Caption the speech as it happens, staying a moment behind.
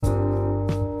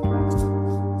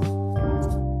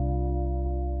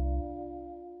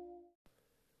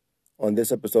On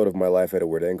this episode of My Life at a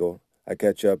Weird Angle, I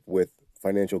catch up with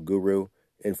financial guru,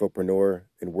 infopreneur,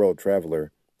 and world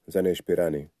traveler, Zanesh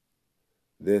Pirani.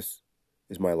 This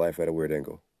is My Life at a Weird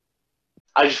Angle.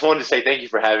 I just wanted to say thank you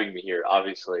for having me here.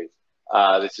 Obviously,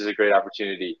 this is a great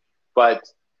opportunity. But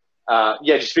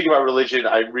yeah, just speaking about religion,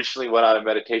 I recently went on a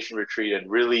meditation retreat and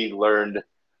really learned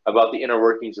about the inner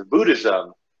workings of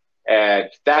Buddhism, and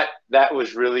that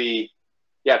was really,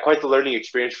 yeah, quite the learning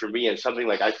experience for me, and something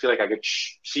like I feel like I could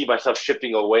see myself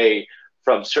shifting away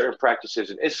from certain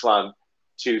practices in Islam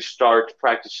to start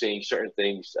practicing certain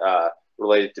things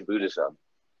related to Buddhism.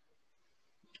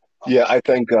 Yeah, I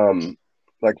think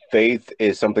like faith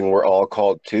is something we're all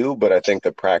called to, but I think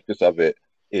the practice of it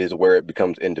is where it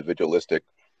becomes individualistic.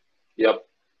 Yep.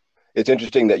 It's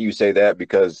interesting that you say that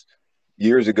because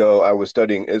years ago I was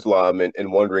studying Islam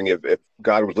and wondering if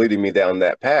God was leading me down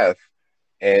that path.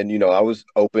 And, I was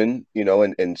open,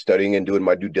 and studying and doing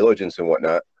my due diligence and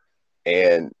whatnot.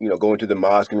 And, going to the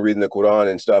mosque and reading the Quran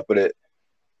and stuff. But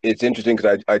it's interesting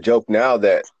because I joke now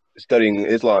that studying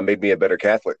Islam made me a better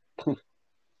Catholic.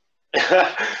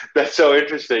 That's so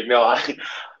interesting. No,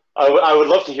 I would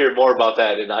love to hear more about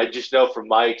that. And I just know from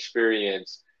my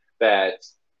experience that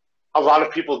a lot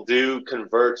of people do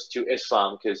convert to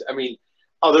Islam because, I mean,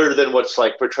 other than what's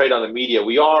like portrayed on the media,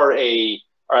 we are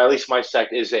or at least my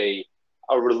sect is a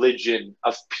religion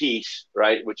of peace,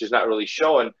 right? Which is not really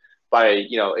shown by,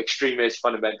 extremists,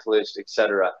 fundamentalists,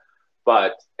 etc.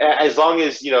 But as long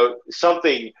as,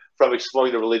 something from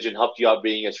exploring the religion helped you out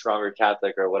being a stronger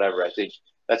Catholic or whatever, I think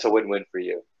that's a win-win for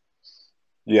you.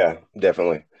 Yeah,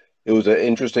 definitely. It was an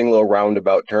interesting little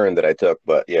roundabout turn that I took,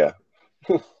 but yeah.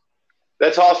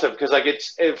 That's awesome because like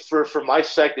for my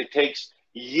sect, it takes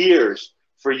years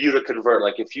for you to convert.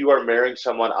 Like if you are marrying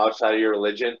someone outside of your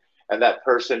religion and that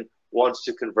person wants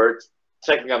to convert,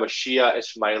 technically I'm a Shia,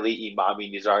 Ismaili, Imami,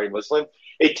 Nizari Muslim.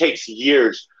 It takes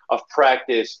years of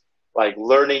practice, like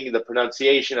learning the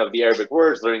pronunciation of the Arabic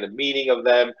words, learning the meaning of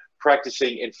them,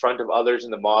 practicing in front of others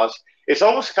in the mosque. It's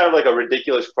almost kind of like a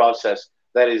ridiculous process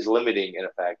that is limiting in a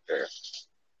factor.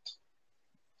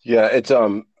 Yeah, it's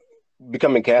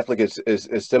becoming Catholic is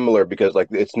similar because like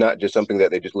it's not just something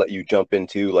that they just let you jump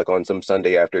into like on some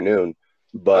Sunday afternoon,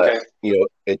 but Okay.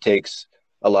 it takes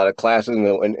a lot of classes,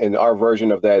 and our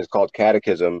version of that is called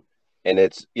catechism, and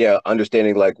it's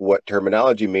understanding like what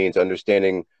terminology means,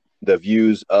 understanding the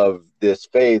views of this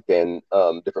faith and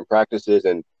different practices,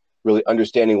 and really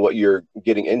understanding what you're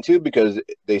getting into because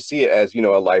they see it as a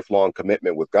lifelong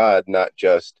commitment with God, not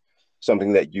just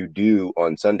something that you do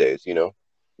on Sundays.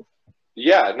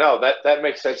 Yeah, no, that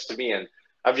makes sense to me. And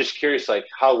I'm just curious, like,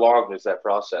 how long is that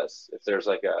process? If there's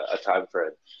like a time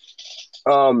frame.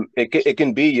 It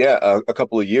can be a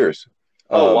couple of years,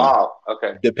 Oh, um, wow.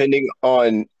 Okay. depending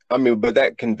on. I mean, but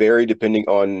that can vary depending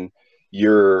on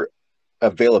your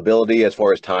availability as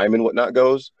far as time and whatnot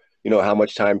goes. How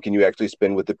much time can you actually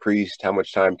spend with the priest? How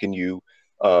much time can you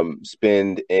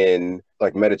spend in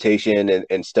like meditation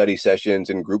and study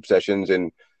sessions and group sessions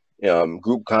and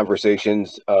group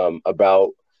conversations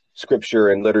about scripture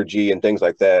and liturgy and things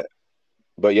like that.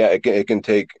 But yeah, it can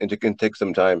take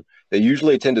some time. They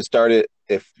usually tend to start it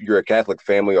if you're a Catholic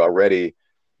family already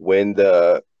when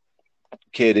the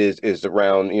kid is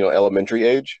around elementary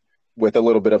age with a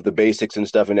little bit of the basics and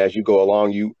stuff. And as you go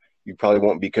along, you probably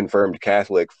won't be confirmed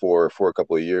Catholic for a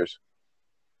couple of years.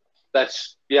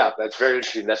 Yeah, that's very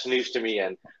interesting. That's news to me.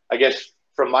 And I guess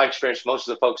from my experience, most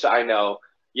of the folks I know,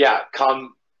 yeah,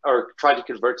 come or try to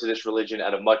convert to this religion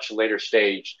at a much later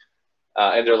stage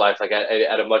in their life, like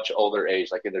at a much older age,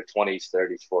 like in their 20s,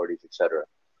 30s, 40s, etc.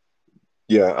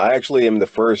 Yeah, I actually am the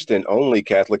first and only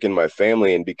Catholic in my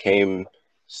family and became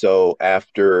so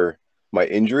after my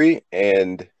injury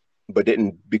and but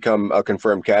didn't become a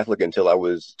confirmed Catholic until I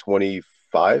was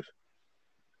 25.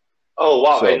 Oh,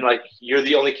 wow. And So like you're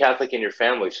the only Catholic in your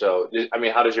family. So, I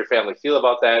mean, how does your family feel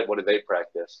about that? What do they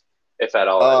practice, if at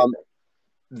all, um, anything?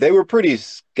 they were pretty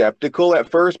skeptical at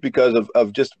first because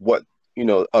of just what,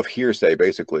 of hearsay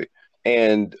basically,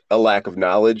 and a lack of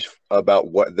knowledge about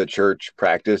what the church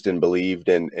practiced and believed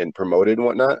and promoted and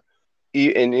whatnot.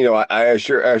 And I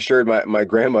assured my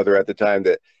grandmother at the time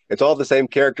that it's all the same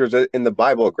characters in the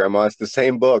Bible, Grandma. It's the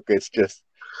same book. It's just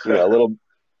a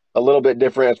little bit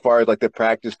different as far as like the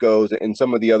practice goes and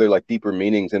some of the other like deeper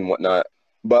meanings and whatnot.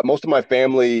 But most of my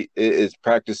family is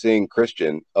practicing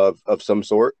Christian of some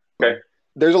sort. Okay.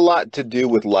 There's a lot to do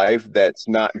with life that's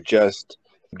not just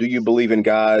do you believe in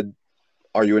God?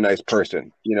 Are you a nice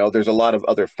person? There's a lot of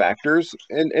other factors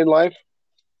in life.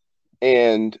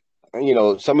 And,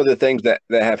 some of the things that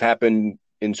have happened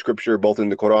in scripture, both in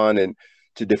the Quran and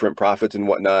to different prophets and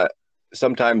whatnot,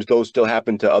 sometimes those still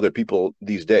happen to other people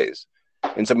these days.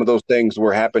 and some of those things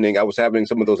were happening. I was having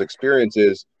some of those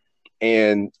experiences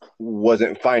and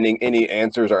wasn't finding any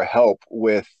answers or help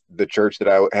with the church that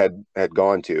I had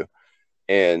gone to.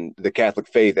 And the Catholic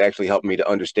faith actually helped me to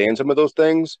understand some of those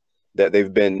things that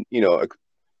they've been,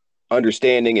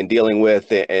 understanding and dealing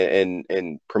with,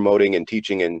 and promoting and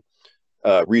teaching and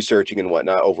researching and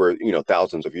whatnot over,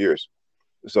 thousands of years.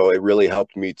 So it really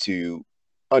helped me to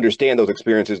understand those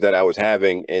experiences that I was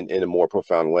having in a more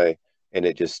profound way. And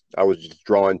I was just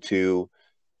drawn to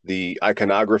the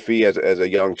iconography as a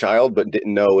young child, but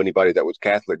didn't know anybody that was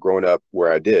Catholic growing up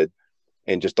where I did,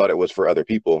 and just thought it was for other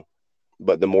people.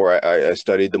 But the more I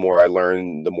studied, the more I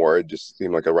learned, the more it just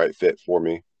seemed like a right fit for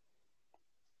me.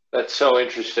 That's so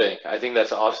interesting. I think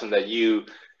that's awesome that you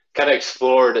kind of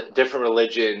explored different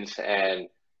religions and,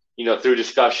 through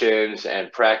discussions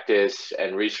and practice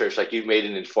and research, like you've made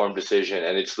an informed decision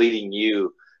and it's leading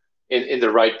you in the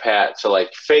right path. So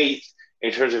like faith,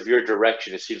 in terms of your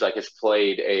direction, it seems like it's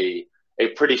played a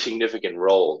pretty significant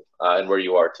role in where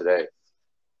you are today.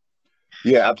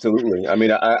 Yeah, absolutely. I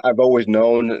mean, I've always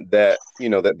known that,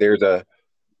 that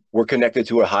we're connected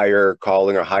to a higher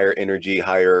calling or higher energy,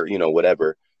 higher,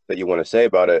 whatever that you want to say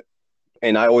about it.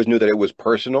 And I always knew that it was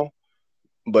personal.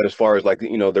 But as far as like,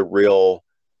 the real,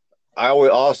 I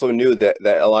always also knew that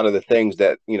a lot of the things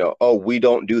that, oh, we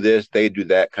don't do this, they do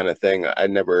that kind of thing, I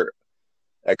never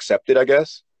accepted, I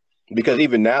guess. Because Mhm.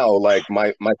 even now, like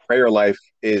my prayer life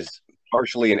is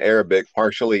partially in Arabic,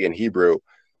 partially in Hebrew,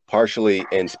 partially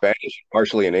in Spanish,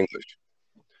 partially in English.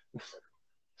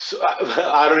 So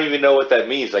I don't even know what that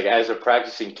means. Like as a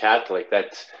practicing Catholic,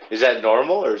 is that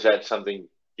normal or is that something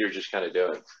you're just kind of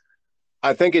doing?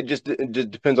 I think it just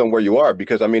depends on where you are.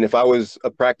 Because I mean, if I was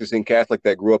a practicing Catholic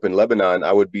that grew up in Lebanon,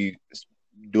 I would be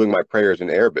doing my prayers in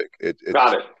Arabic. Got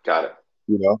It's it. Got it.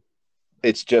 you know,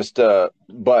 it's just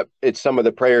but it's some of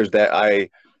the prayers that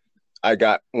I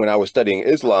got when I was studying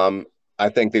Islam. I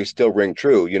think they still ring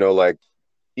true. Like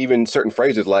even certain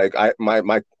phrases, like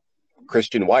my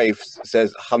Christian wife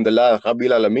says "Alhamdulillah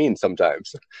Rabbil Alameen"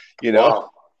 sometimes. You know, Wow.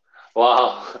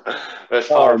 Wow. That's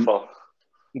um, powerful.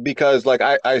 because like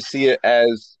I see it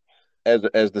as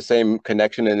the same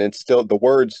connection, and it's still the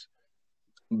words,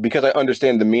 because I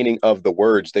understand the meaning of the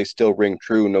words. They still ring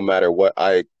true no matter what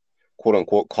I quote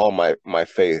unquote call my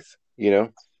faith.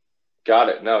 Got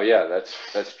it. No, yeah,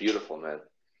 that's beautiful, man.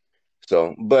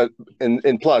 So, but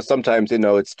and plus sometimes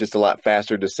it's just a lot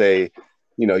faster to say,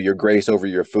 your grace over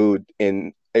your food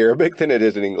in Arabic than it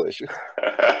is in English.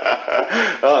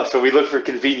 Oh, so we look for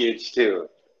convenience too.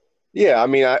 Yeah, I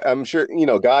mean, I'm sure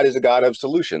God is a God of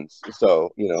solutions.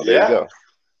 So there you Yeah, go.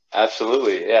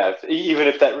 absolutely. Yeah, even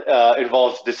if that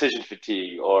involves decision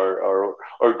fatigue or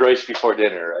grace before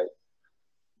dinner, right?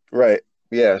 Right.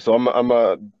 Yeah. So I'm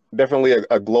a definitely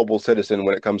a global citizen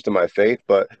when it comes to my faith,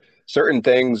 but certain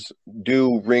things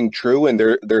do ring true, and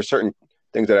there's certain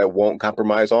things that I won't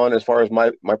compromise on as far as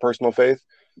my personal faith.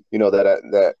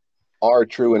 That are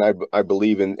true, and I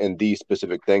believe in these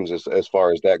specific things as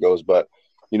far as that goes. But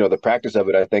the practice of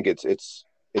it, I think it's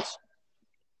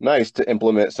nice to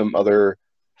implement some other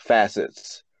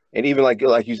facets. And even like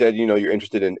you said, you're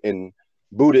interested in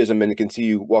Buddhism, and can see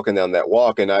you walking down that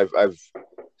walk. And I've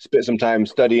spent some time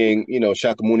studying,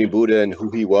 Shakyamuni Buddha and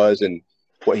who he was and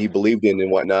what he believed in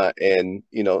and whatnot. And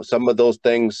some of those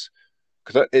things,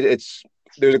 because it's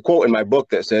there's a quote in my book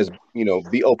that says,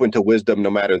 be open to wisdom no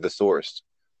matter the source.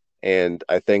 And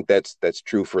I think that's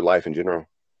true for life in general.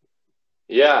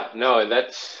 Yeah, no, and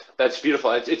that's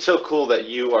beautiful. It's so cool that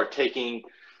you are taking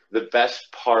the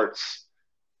best parts,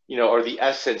 or the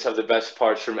essence of the best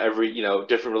parts from every,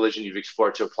 different religion you've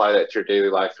explored to apply that to your daily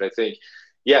life. And I think,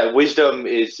 yeah, wisdom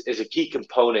is a key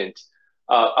component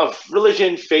of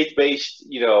religion, faith-based,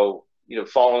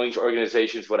 followings,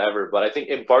 organizations, whatever. But I think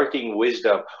imparting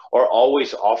wisdom or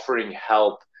always offering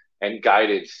help and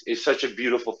guidance is such a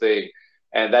beautiful thing.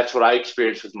 And that's what I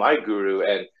experienced with my guru.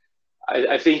 And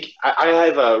I think I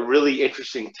have a really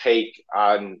interesting take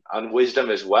on wisdom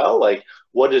as well. Like,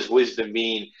 what does wisdom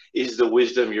mean? Is the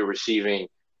wisdom you're receiving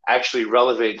actually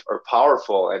relevant or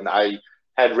powerful? And I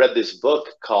had read this book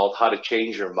called How to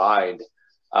Change Your Mind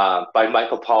by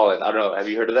Michael Pollan. I don't know. Have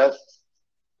you heard of that?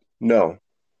 No.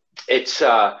 It's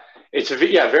it's a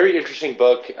yeah, very interesting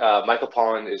book. Michael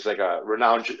Pollan is like a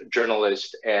renowned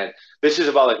journalist, and this is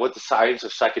about like what the science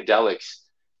of psychedelics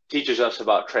teaches us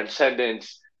about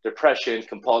transcendence, depression,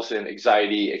 compulsion,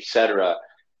 anxiety, etc.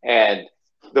 And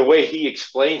the way he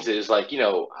explains it is like,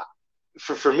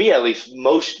 for me at least,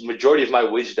 most majority of my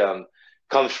wisdom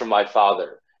comes from my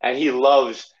father, and he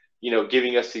loves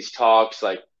giving us these talks,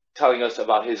 like telling us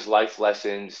about his life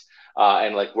lessons,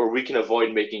 and like where we can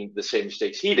avoid making the same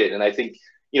mistakes he did. And I think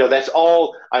that's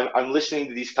all I'm listening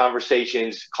to these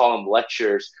conversations, call them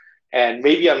lectures, and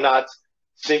maybe I'm not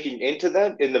sinking into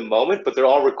them in the moment, but they're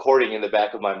all recording in the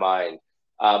back of my mind.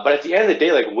 But at the end of the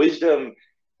day, like wisdom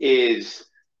is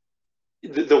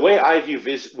the way I view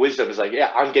wisdom is like,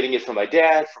 yeah, I'm getting it from my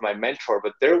dad, from my mentor,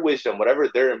 but their wisdom, whatever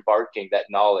they're embarking, that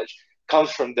knowledge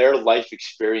comes from their life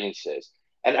experiences.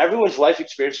 And everyone's life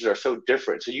experiences are so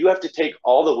different. So you have to take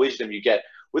all the wisdom you get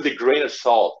with a grain of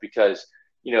salt because,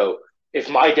 you know, if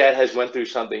my dad has went through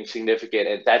something significant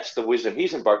and that's the wisdom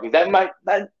he's embarking, that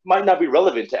might not be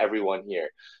relevant to everyone here.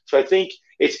 So I think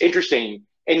it's interesting.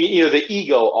 And the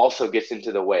ego also gets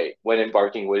into the way when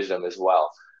embarking wisdom as well.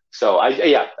 So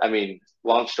yeah, I mean,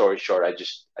 long story short, I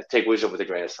take wisdom with a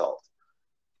grain of salt.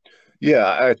 Yeah,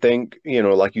 I think,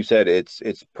 like you said, it's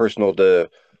personal to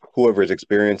whoever's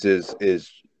experience is,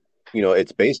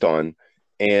 it's based on.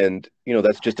 And,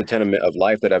 that's just a tenement of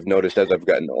life that I've noticed as I've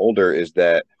gotten older is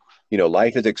that,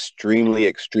 life is extremely,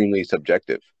 extremely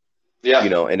subjective, Yeah,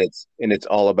 and it's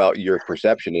all about your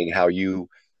perception and how you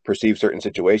perceive certain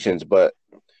situations. But,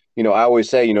 I always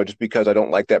say, just because I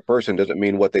don't like that person doesn't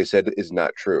mean what they said is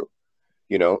not true,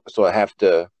 so I have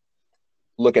to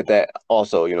look at that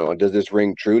also. Does this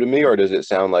ring true to me or does it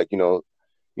sound like, you know,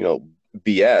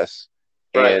 BS?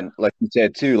 right. And like you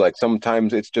said too, like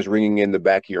sometimes it's just ringing in the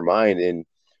back of your mind. And,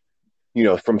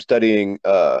 from studying,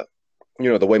 the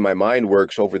way my mind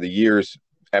works over the years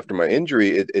after my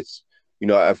injury, it's,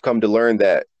 I've come to learn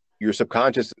that your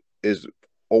subconscious is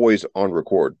always on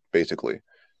record, basically.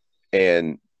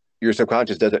 And your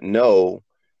subconscious doesn't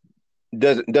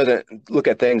look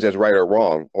at things as right or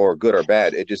wrong or good or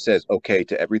bad. It just says okay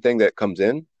to everything that comes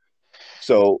in.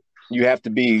 So you have to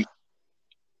be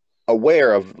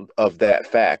aware of that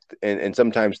fact, and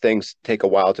sometimes things take a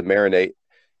while to marinate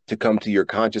to come to your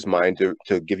conscious mind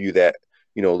to give you that,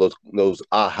 those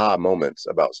aha moments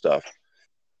about stuff.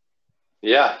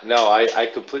 Yeah, no, I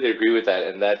completely agree with that,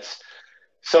 and that's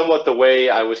somewhat the way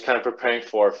I was kind of preparing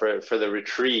for the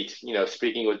retreat.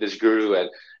 Speaking with this guru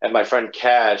and my friend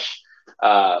Cash,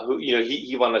 who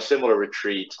he won a similar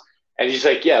retreat, and he's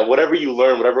like, yeah, whatever you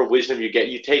learn, whatever wisdom you get,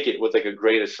 you take it with like a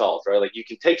grain of salt, right? Like you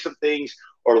can take some things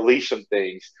or leave some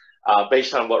things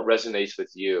based on what resonates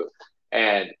with you.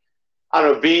 And I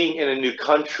don't know, being in a new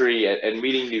country and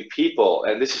meeting new people,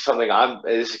 and this is something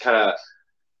this is kind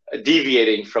of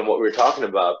deviating from what we were talking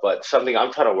about, but something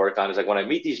I'm trying to work on is like when I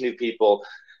meet these new people,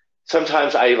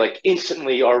 sometimes I like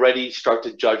instantly already start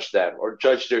to judge them or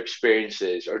judge their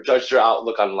experiences or judge their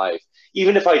outlook on life,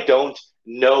 even if I don't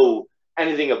know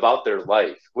anything about their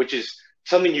life, which is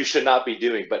something you should not be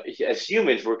doing. But as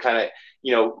humans, we're kind of,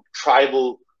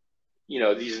 tribal,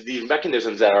 these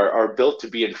mechanisms that are built to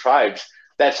be in tribes.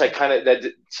 That's like kind of that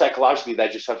psychologically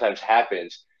that just sometimes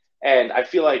happens. And I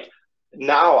feel like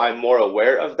now I'm more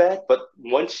aware of that. But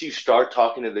once you start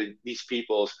talking to these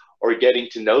peoples or getting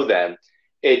to know them,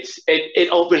 it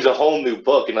opens a whole new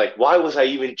book. And like, why was I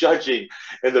even judging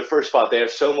in the first spot? They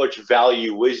have so much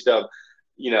value, wisdom,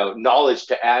 knowledge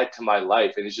to add to my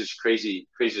life, and it's just crazy,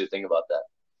 crazy to think about that.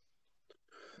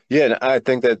 Yeah, and I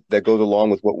think that goes along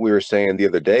with what we were saying the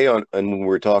other day on and when we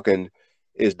were talking,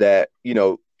 is that,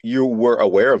 you were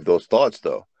aware of those thoughts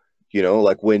though.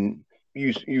 Like when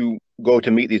you go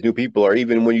to meet these new people, or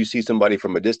even when you see somebody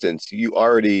from a distance, you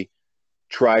already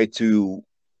try to,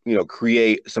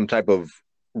 create some type of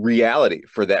reality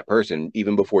for that person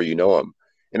even before you know them.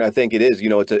 And I think it is,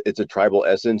 it's a tribal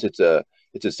essence. It's a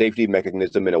safety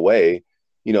mechanism in a way,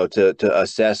 to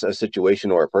assess a situation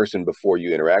or a person before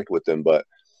you interact with them. But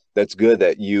that's good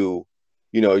that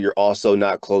you're also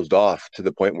not closed off to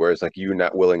the point where it's like you're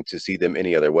not willing to see them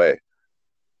any other way.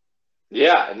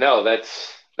 Yeah, no,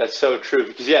 that's so true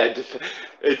because yeah,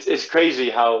 it's crazy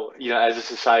how as a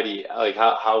society like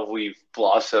how we've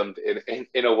blossomed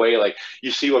in a way like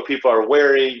you see what people are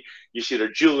wearing, you see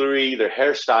their jewelry, their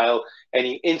hairstyle, and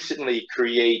you instantly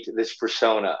create this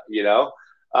persona,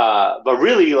 but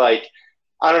really like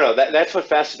I don't know that's what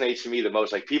fascinates me the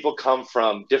most. Like people come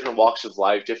from different walks of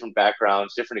life, different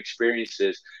backgrounds, different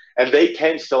experiences, and they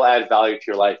can still add value to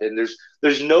your life. And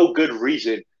there's no good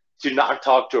reason to not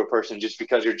talk to a person just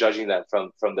because you're judging them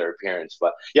from their appearance.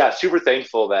 But yeah, super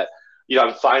thankful that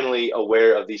I'm finally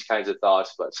aware of these kinds of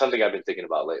thoughts. But something I've been thinking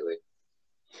about lately.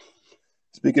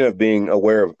 Speaking of being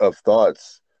aware of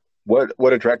thoughts,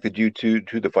 what attracted you to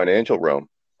the financial realm?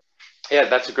 Yeah,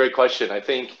 that's a great question. I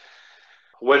think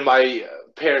when my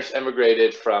parents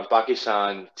emigrated from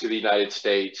Pakistan to the United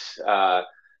States,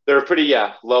 they're a pretty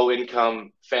low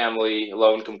income family,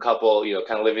 low income couple.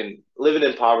 Kind of living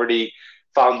in poverty.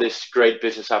 Found this great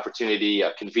business opportunity,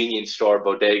 a convenience store,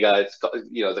 bodega. It's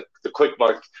the quick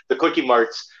mart, the quickie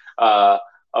marts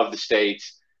of the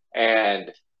states.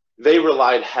 and they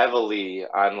relied heavily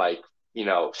on like,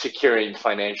 securing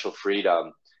financial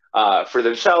freedom for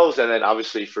themselves, and then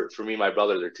obviously for me, my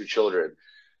brother, their two children.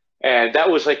 And that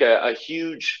was like a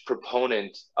huge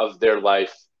proponent of their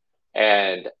life.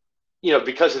 And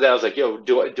because of that, I was like, yo,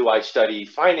 do I study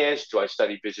finance? Do I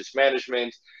study business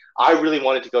management? I really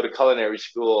wanted to go to culinary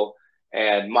school.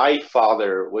 And my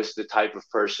father was the type of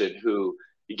person who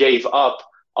gave up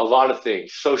a lot of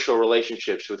things, social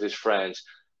relationships with his friends.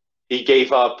 He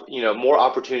gave up, more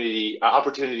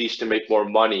opportunities to make more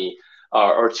money,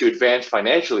 or to advance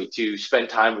financially, to spend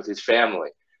time with his family.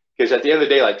 Because at the end of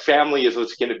the day, like, family is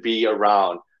what's going to be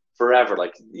around forever.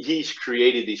 Like, he's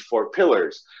created these four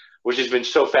pillars, which has been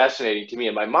so fascinating to me.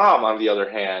 And my mom, on the other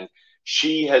hand,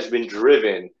 she has been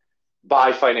driven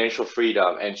by financial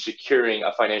freedom and securing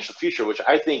a financial future, which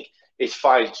I think is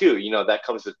fine too. That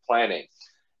comes with planning.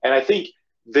 And I think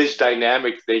this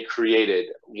dynamic they created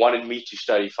wanted me to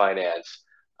study finance.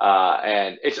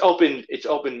 And it's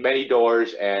opened many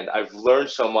doors, and I've learned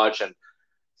so much. And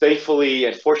thankfully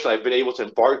and fortunately, I've been able to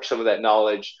impart some of that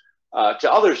knowledge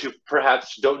to others who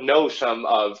perhaps don't know some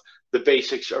of the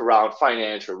basics around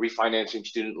finance, or refinancing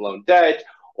student loan debt,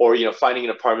 or finding an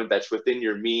apartment that's within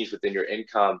your means, within your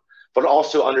income, but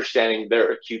also understanding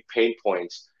their acute pain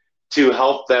points to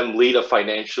help them lead a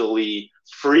financially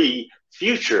free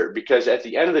future. Because at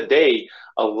the end of the day,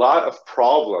 a lot of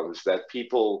problems that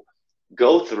people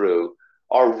go through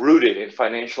are rooted in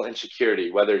financial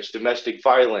insecurity, whether it's domestic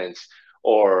violence,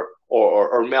 or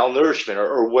malnourishment,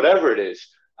 or whatever it is.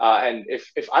 And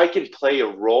if I can play a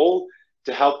role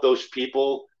to help those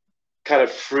people kind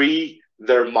of free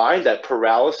their mind, that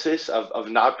paralysis of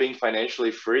not being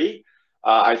financially free,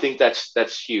 I think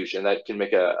that's huge, and that can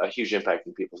make a huge impact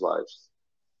in people's lives.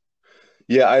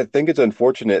 Yeah, I think it's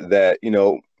unfortunate that,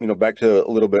 back to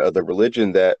a little bit of the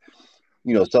religion that,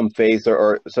 some faiths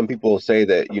or some people say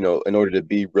that, in order to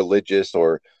be religious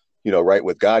or, right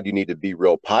with God, you need to be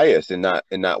real pious and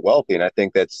not wealthy. And I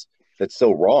think that's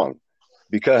so wrong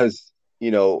because,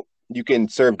 you can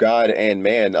serve God and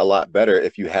man a lot better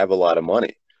if you have a lot of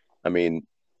money. I mean,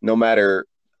 no matter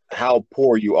how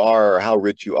poor you are or how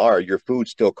rich you are, your food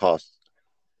still costs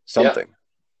Yeah. something.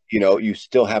 You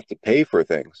still have to pay for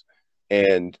things.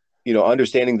 And,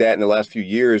 understanding that in the last few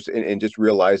years and just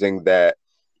realizing that,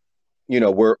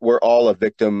 we're all a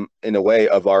victim in a way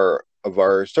of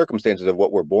our circumstances of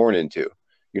what we're born into,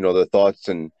 the thoughts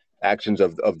and actions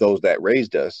of those that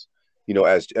raised us,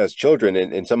 as children.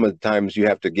 And some of the times you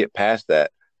have to get past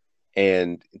that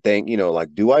and think,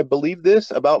 like, do I believe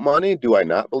this about money? Do I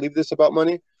not believe this about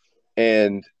money?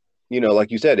 And,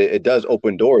 like you said, it does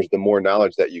open doors the more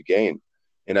knowledge that you gain.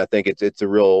 And I think it's a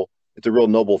real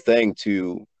noble thing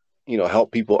to,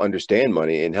 help people understand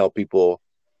money and help people,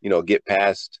 get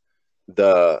past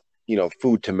the,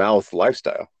 food to mouth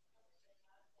lifestyle.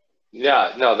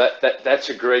 Yeah, no, that's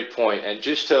a great point. And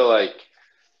just to like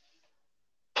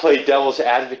play devil's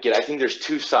advocate, I think there's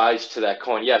two sides to that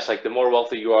coin. Yes, like the more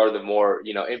wealthy you are, the more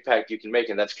impact you can make,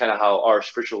 and that's kind of how our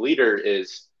spiritual leader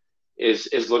is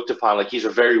looked upon. Like, he's a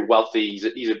very wealthy,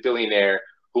 he's a billionaire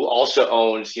who also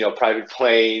owns private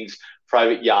planes,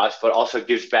 private yachts, but also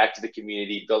gives back to the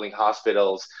community, building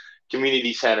hospitals,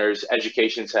 community centers,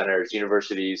 education centers,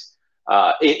 universities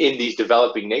in these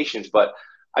developing nations. But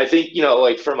I think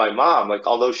like for my mom, like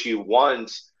although she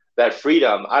wants that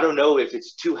freedom, I don't know if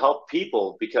it's to help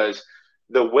people, because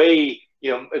the way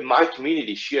in my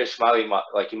community, Shia, Ismaili,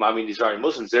 like Imami Nizari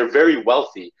Muslims, they're very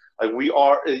wealthy. Like, we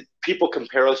are, people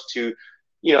compare us to,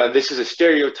 and this is a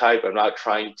stereotype. I'm not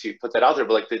trying to put that out there,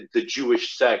 but like the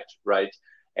Jewish sect, right?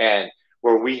 And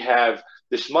where we have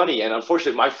this money, and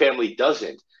unfortunately, my family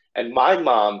doesn't. And my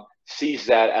mom sees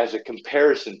that as a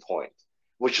comparison point,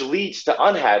 which leads to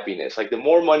unhappiness. Like, the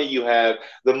more money you have,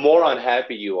 the more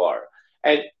unhappy you are.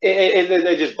 And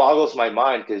it just boggles my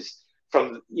mind, because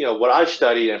from what I've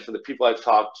studied and from the people I've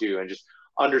talked to, and just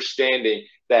understanding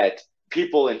that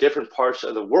people in different parts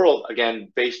of the world,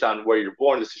 again, based on where you're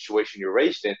born, the situation you're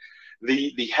raised in,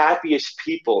 the happiest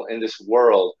people in this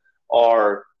world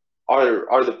are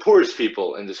are the poorest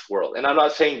people in this world. And I'm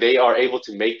not saying they are able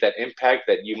to make that impact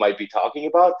that you might be talking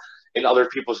about in other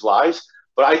people's lives,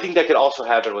 but I think that could also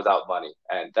happen without money.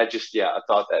 And that just, yeah, I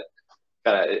thought that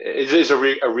kind of is a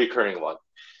recurring one.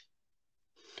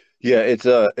 Yeah, it's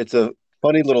a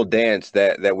funny little dance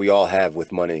that we all have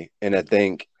with money. And I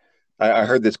think I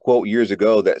heard this quote years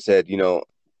ago that said,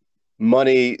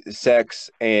 money, sex,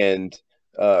 and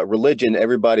religion,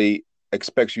 everybody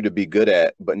expects you to be good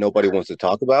at, but nobody wants to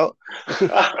talk about.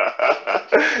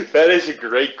 That is a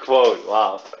great quote.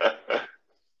 Wow.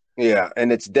 Yeah,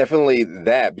 and it's definitely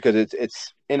that because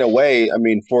in a way, I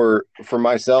mean, for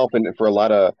myself and for a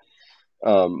lot of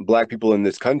Black people in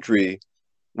this country,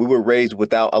 we were raised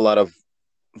without a lot of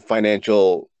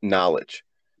financial knowledge,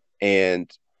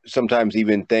 and sometimes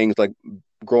even things like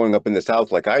growing up in the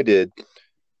South, like I did,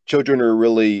 children are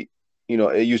really,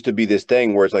 it used to be this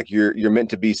thing where it's like you're meant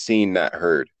to be seen, not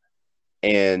heard.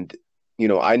 And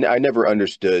I never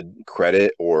understood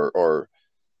credit or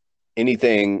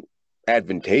anything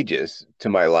advantageous to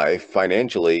my life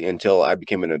financially until I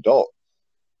became an adult.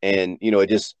 And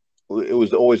it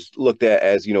was always looked at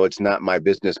as, it's not my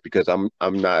business because I'm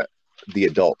not the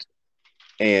adult.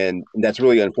 And that's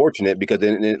really unfortunate because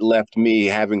then it left me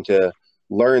having to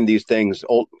learn these things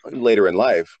later in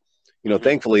life. Hmm.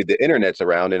 Thankfully the internet's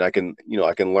around and I can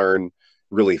learn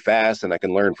really fast and I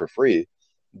can learn for free.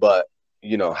 But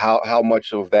how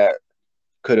much of that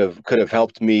could have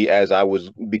helped me as I was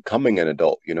becoming an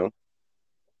adult.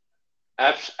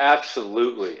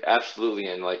 Absolutely, absolutely,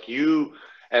 and like you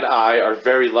and I are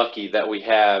very lucky that we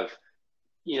have,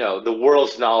 the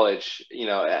world's knowledge,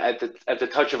 at the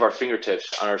touch of our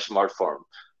fingertips on our smartphone,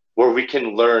 where we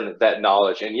can learn that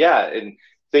knowledge. And yeah, and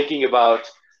thinking about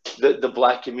the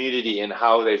Black community and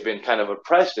how they've been kind of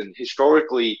oppressed and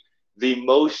historically the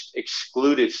most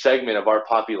excluded segment of our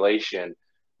population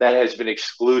that has been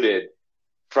excluded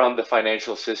from the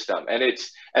financial system. And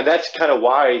that's kind of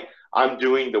why I'm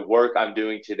doing the work I'm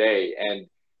doing today. And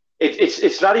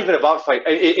it's not even about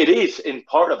it is in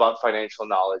part about financial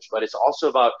knowledge, but it's also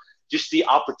about just the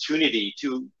opportunity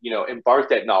to impart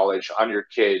that knowledge on your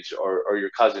kids or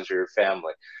your cousins or your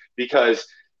family, because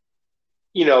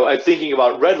I'm thinking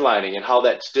about redlining and how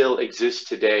that still exists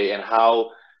today, and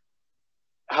how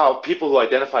people who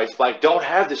identify as Black don't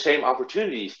have the same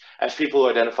opportunities as people who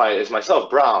identify as myself,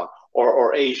 brown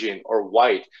or Asian or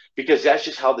white, because that's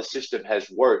just how the system has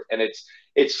worked. And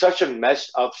it's such a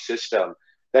messed up system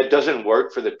that doesn't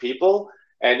work for the people.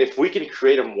 And if we can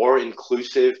create a more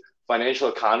inclusive financial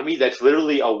economy, that's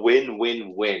literally a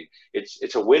win-win-win.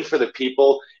 It's a win for the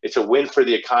people, it's a win for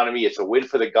the economy, it's a win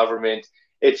for the government.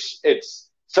 It's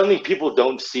something people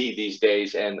don't see these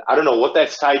days, and I don't know what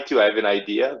that's tied to. I have an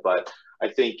idea, but I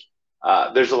think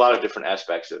there's a lot of different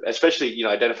aspects of, especially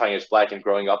identifying as Black and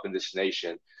growing up in this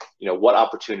nation. What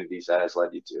opportunities that has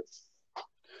led you to.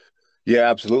 Yeah,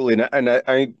 absolutely.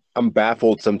 I'm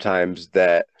baffled sometimes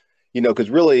that, because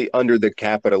really under the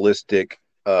capitalistic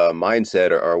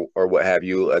mindset or what have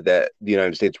you that the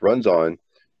United States runs on,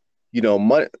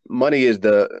 money is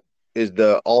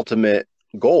the ultimate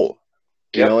goal,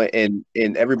 Yep.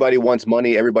 and everybody wants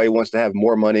money. Everybody wants to have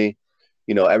more money.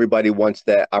 Everybody wants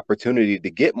that opportunity to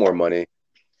get more money.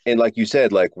 And like you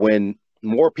said, like when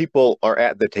more people are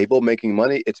at the table making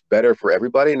money, it's better for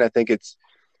everybody. And I think it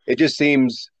just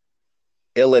seems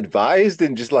ill-advised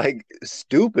and just like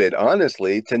stupid,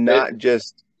 honestly, to not It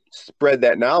just spread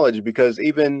that knowledge, because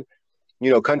even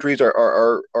countries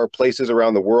are places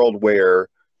around the world where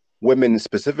women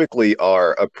specifically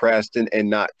are oppressed and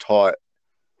not taught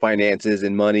finances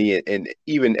and money and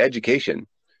even education.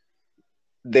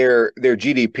 Their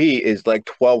GDP is like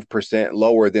 12%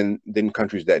 lower than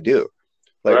countries that do.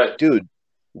 Like, right. dude,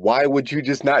 why would you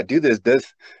just not do this?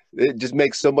 It just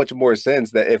makes so much more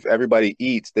sense that if everybody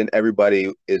eats, then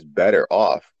everybody is better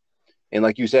off. And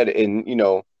like you said,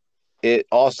 it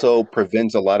also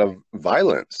prevents a lot of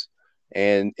violence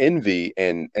and envy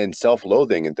and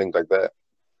self-loathing and things like that.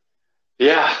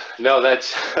 Yeah. No,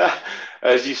 that's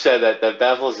as you said, that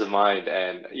baffles the mind,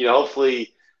 and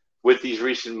hopefully with these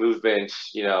recent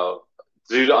movements,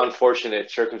 due to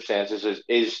unfortunate circumstances,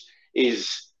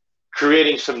 is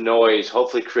creating some noise,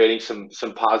 hopefully creating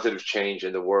some positive change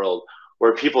in the world,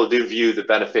 where people do view the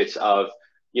benefits of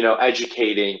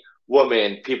educating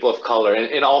women, people of color,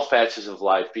 in all facets of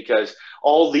life, because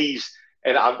all these,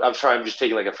 and I'm sorry, I'm just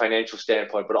taking like a financial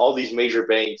standpoint, but all these major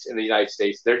banks in the United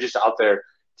States, they're just out there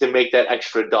to make that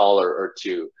extra dollar or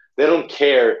two. They don't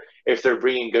care if they're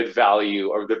bringing good value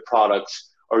or good products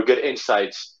or good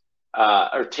insights,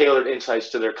 or tailored insights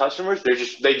to their customers.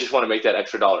 They just want to make that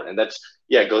extra dollar, and that's,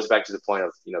 yeah, it goes back to the point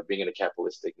of being in a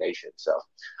capitalistic nation. So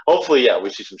hopefully, yeah, we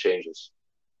see some changes.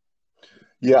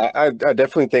 Yeah, I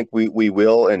definitely think we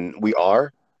will and we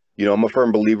are. I'm a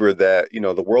firm believer that,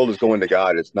 the world is going to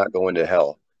God, it's not going to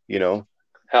hell, you know.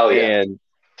 Hell yeah. And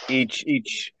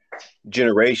each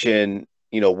generation,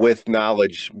 with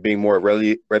knowledge being more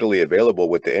readily available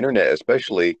with the internet,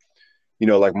 especially,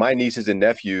 like my nieces and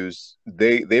nephews,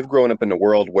 they've grown up in a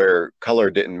world where color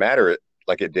didn't matter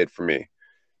like it did for me.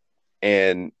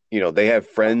 And, they have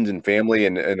friends and family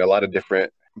and a lot of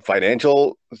different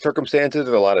financial circumstances,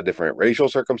 a lot of different racial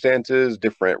circumstances,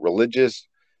 different religious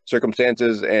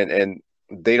circumstances, and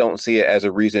they don't see it as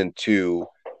a reason to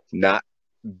not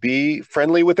be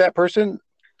friendly with that person.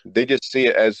 They just see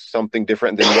it as something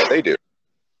different than what they do.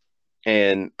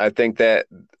 And I think that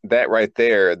that right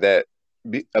there, that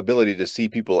ability to see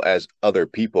people as other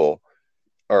people,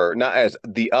 or not as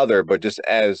the other, but just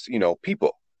as,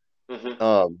 people. Hmm.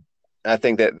 Um, I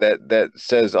think that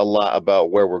says a lot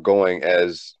about where we're going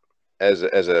as as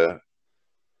a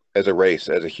as a race,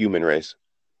 as a human race.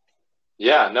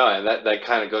 Yeah, no, and that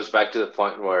kind of goes back to the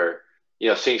point where,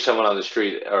 seeing someone on the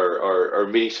street or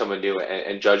meeting someone new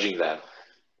and judging them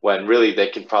when really they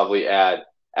can probably add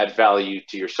value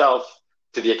to yourself,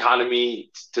 to the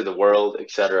economy, to the world,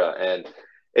 etc. And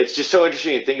it's just so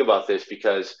interesting to think about this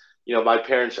because, my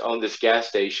parents owned this gas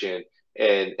station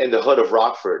in the hood of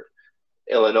Rockford,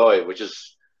 Illinois, which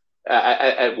is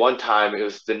at one time it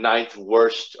was the ninth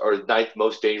worst or ninth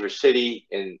most dangerous city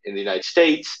in the United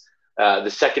States, the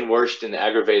second worst in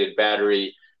aggravated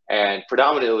battery, and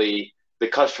predominantly the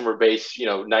customer base,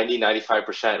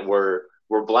 90-95%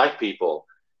 were black people,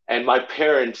 and my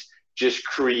parents just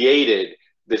created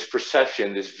this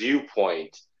perception, this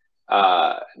viewpoint,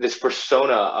 this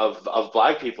persona of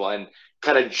black people, and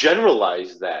kind of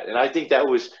generalized that. And I think that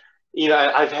was,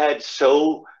 I've had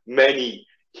so many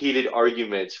heated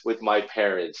arguments with my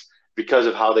parents because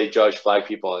of how they judge black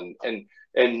people and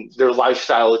their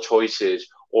lifestyle choices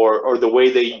or the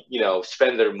way they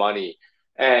spend their money,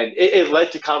 and it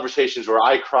led to conversations where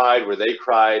I cried, where they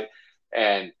cried,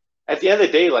 and at the end of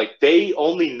the day, like they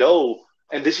only know,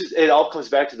 and this is, it all comes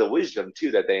back to the wisdom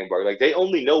too that they embark. Like they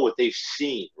only know what they've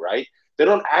seen, right? They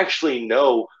don't actually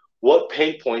know what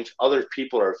pain points other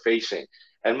people are facing.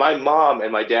 And my mom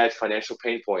and my dad's financial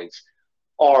pain points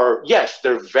are, yes,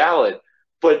 they're valid,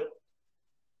 but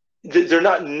they're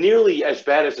not nearly as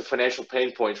bad as the financial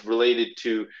pain points related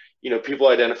to people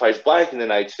identify as black in the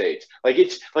United States. Like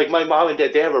it's like my mom and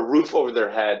dad, they have a roof over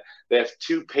their head, they have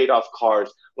two paid off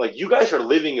cars. Like you guys are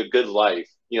living a good life,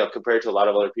 compared to a lot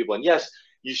of other people. And yes,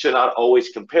 you should not always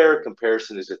compare.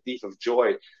 Comparison is a thief of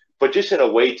joy, but just in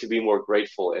a way to be more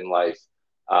grateful in life.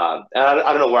 And I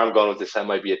don't know where I'm going with this. That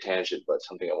might be a tangent, but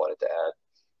something I wanted to add.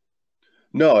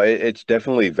 No, it's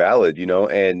definitely valid,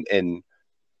 and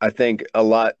I think a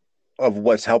lot of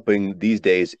what's helping these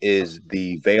days is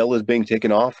the veil is being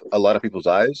taken off a lot of people's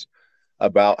eyes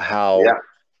about how Yeah.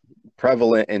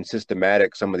 prevalent and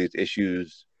systematic some of these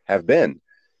issues have been.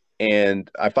 And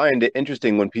I find it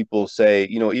interesting when people say,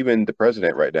 even the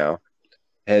president right now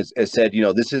has said,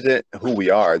 this isn't who we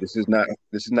are. This is not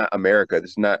America.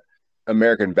 This is not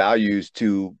American values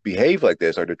to behave like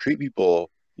this or to treat people,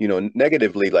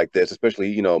 negatively like this,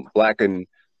 especially, black and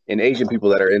Asian people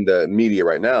that are in the media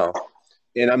right now.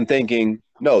 And I'm thinking,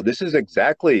 no, this is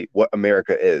exactly what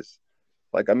America is.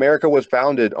 Like America was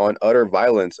founded on utter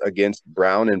violence against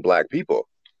brown and black people.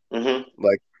 Hmm.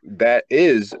 Like that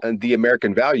is the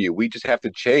American value. We just have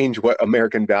to change what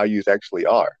American values actually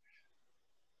are.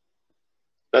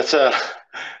 That's a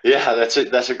yeah,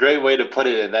 that's a great way to put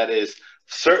it, and that is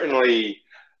certainly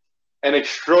an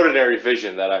extraordinary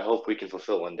vision that I hope we can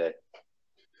fulfill one day.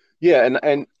 Yeah,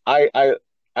 and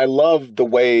I love the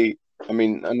way, I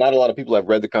mean, not a lot of people have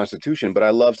read the Constitution, but I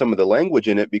love some of the language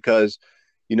in it because,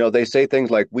 they say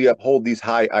things like we uphold these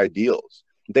high ideals.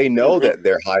 They know Hmm. that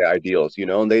they're high ideals,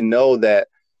 and they know that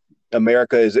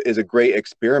America is a great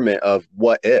experiment of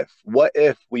what if? What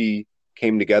if we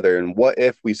came together and what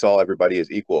if we saw everybody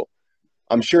as equal?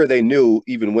 I'm sure they knew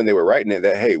even when they were writing it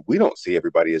that, hey, we don't see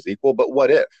everybody as equal, but what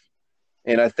if?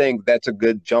 And I think that's a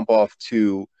good jump off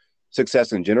to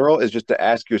success in general is just to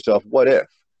ask yourself, what if,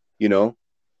 you know?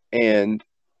 And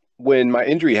when my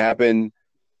injury happened,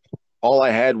 all I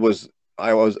had was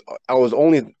I was I was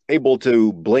only able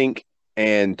to blink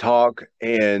and talk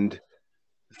and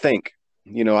think.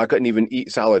 I couldn't even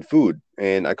eat solid food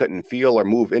and I couldn't feel or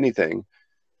move anything.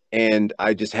 And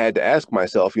I just had to ask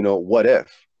myself, what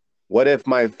if? What if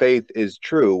my faith is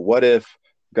true? What if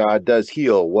God does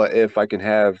heal? What if I can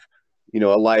have, a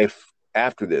life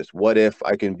after this? What if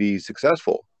I can be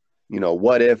successful?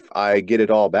 What if I get it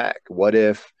all back? What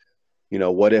if,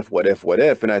 what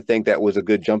if? And I think that was a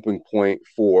good jumping point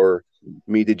for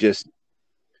me to just,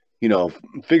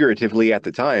 figuratively at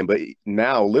the time, but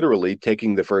now literally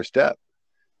taking the first step.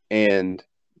 And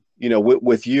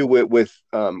with you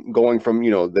going from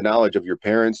the knowledge of your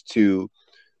parents to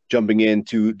jumping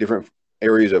into different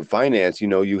areas of finance,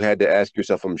 you had to ask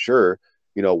yourself, I'm sure,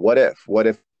 what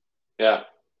if. Yeah.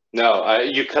 No,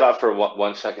 you cut off for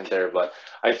one second there, but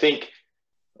I think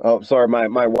Oh, sorry, my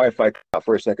Wi-Fi cut out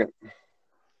for a second.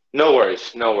 no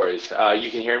worries, no worries.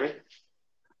 You can hear me?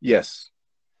 Yes.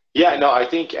 Yeah, no, I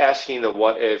think asking the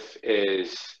what if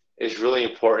is really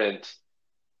important.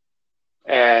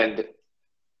 And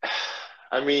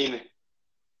I mean,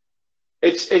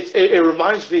 it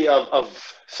reminds me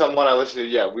of someone I listened to.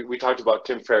 Yeah, we talked about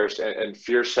Tim Ferriss and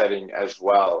fear setting as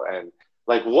well. And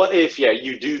like, what if, yeah,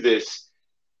 you do this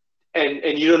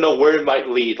and you don't know where it might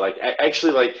lead? Like,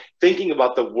 actually, like thinking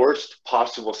about the worst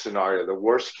possible scenario, the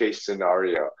worst case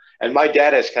scenario. And my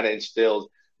dad has kind of instilled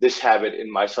this habit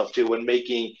in myself too when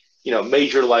making,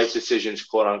 major life decisions,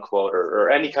 quote unquote, or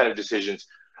any kind of decisions.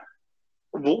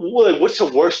 What's the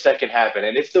worst that can happen?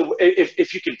 And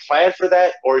if you can plan for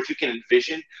that, or if you can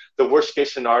envision the worst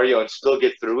case scenario and still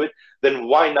get through it, then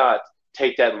why not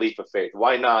take that leap of faith?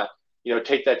 Why not,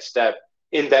 take that step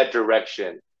in that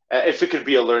direction? If it could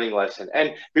be a learning lesson.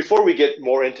 And before we get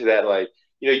more into that, like,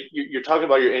 you're talking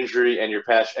about your injury and your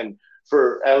past, and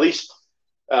for at least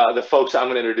the folks I'm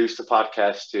going to introduce the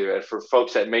podcast to, and for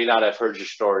folks that may not have heard your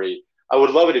story, I would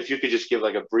love it if you could just give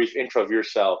like a brief intro of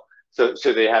yourself, so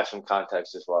they have some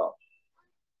context as well.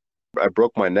 I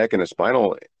broke my neck in a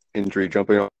spinal injury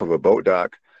jumping off of a boat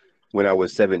dock when I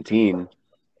was 17,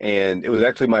 and it was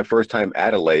actually my first time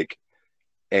at a lake.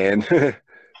 And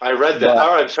I read that.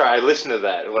 I'm sorry, I listened to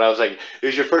that when I was like, it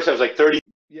was your first time. I was like 30.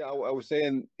 Yeah, I was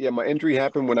saying, yeah, my injury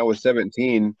happened when I was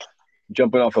 17,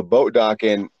 jumping off a boat dock,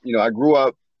 and I grew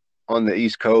up on the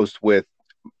East Coast with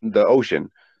the ocean.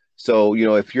 So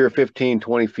if you're 15,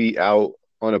 20 feet out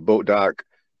on a boat dock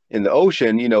in the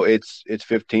ocean, it's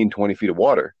 15, 20 feet of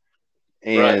water.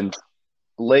 And right.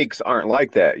 Lakes aren't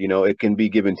like that. It can be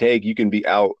give and take. You can be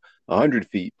out 100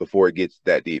 feet before it gets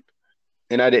that deep.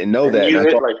 And I didn't know that. You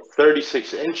hit like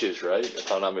 36 inches, right?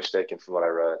 If I'm not mistaken from what I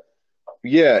read.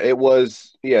 Yeah, it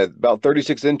was, about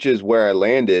 36 inches where I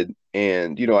landed.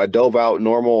 And, I dove out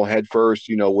normal head first,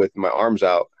 with my arms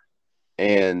out,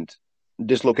 and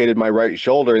dislocated my right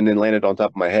shoulder, and then landed on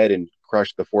top of my head and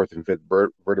crushed the fourth and fifth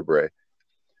vertebrae.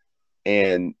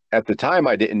 And at the time,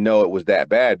 I didn't know it was that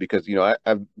bad because,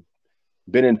 I've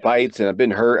been in fights and I've been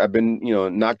hurt. I've been,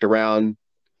 knocked around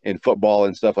in football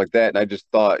and stuff like that. And I just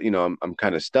thought, I'm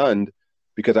kind of stunned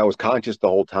because I was conscious the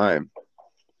whole time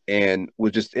and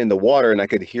was just in the water, and I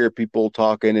could hear people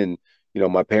talking and,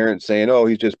 my parents saying, oh,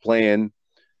 he's just playing.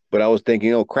 But I was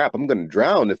thinking, oh, crap, I'm going to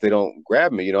drown if they don't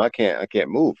grab me. I can't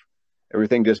move.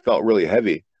 Everything just felt really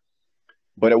heavy.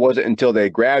 But it wasn't until they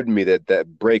grabbed me that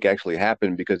break actually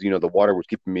happened because, the water was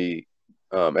keeping me,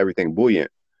 everything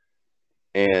buoyant.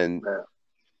 And,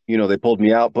 they pulled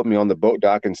me out, put me on the boat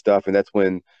dock and stuff. And that's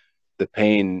when the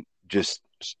pain just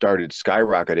started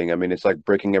skyrocketing. I mean, it's like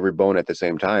breaking every bone at the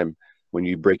same time when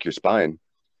you break your spine.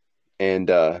 And,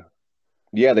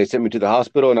 they sent me to the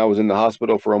hospital, and I was in the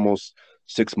hospital for almost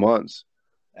 6 months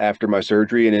after my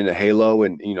surgery, and in a halo,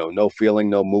 and, no feeling,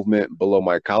 no movement below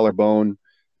my collarbone.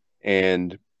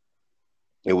 And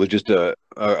it was just a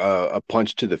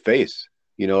punch to the face,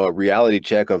 a reality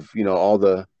check of, all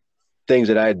the things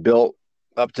that I had built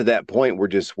up to that point were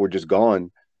just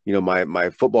gone. My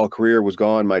football career was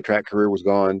gone. My track career was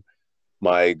gone.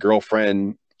 My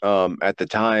girlfriend at the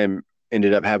time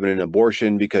ended up having an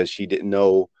abortion because she didn't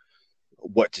know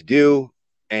what to do.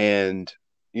 And,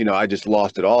 I just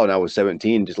lost it all. And I was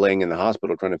 17, just laying in the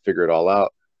hospital trying to figure it all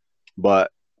out.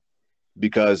 But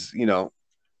because,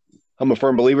 I'm a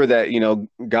firm believer that,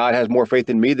 God has more faith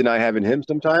in me than I have in him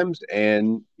sometimes.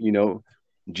 And,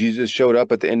 Jesus showed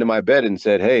up at the end of my bed and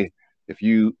said, hey, if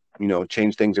you,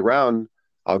 change things around,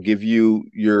 I'll give you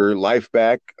your life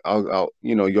back. I'll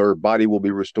your body will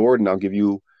be restored, and I'll give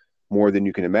you more than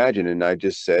you can imagine. And I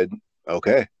just said,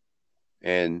 okay.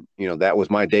 And, that was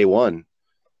my day one.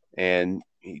 And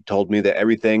he told me that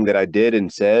everything that I did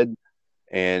and said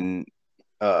and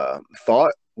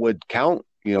thought would count.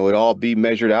 It'd all be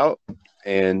measured out,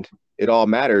 and it all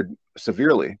mattered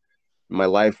severely. My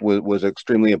life was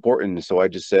extremely important. So I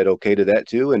just said okay to that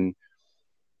too,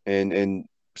 and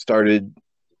started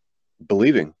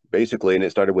believing, basically. And it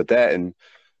started with that. And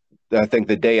I think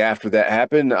the day after that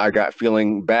happened, I got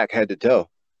feeling back head to toe,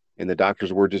 and the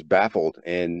doctors were just baffled.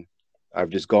 And I've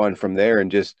just gone from there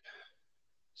and just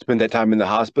spent that time in the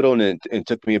hospital. And it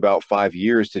took me about 5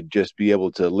 years to just be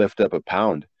able to lift up a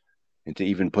pound and to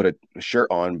even put a shirt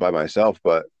on by myself.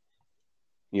 But,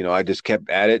 I just kept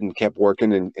at it and kept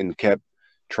working and kept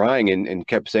trying and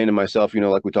kept saying to myself,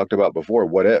 like we talked about before,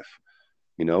 what if,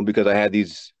 because I had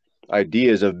these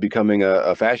ideas of becoming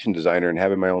a fashion designer and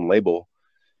having my own label,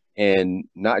 and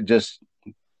not just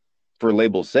for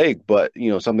label's sake, but,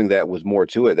 something that was more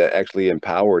to it, that actually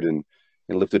empowered and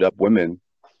lifted up women,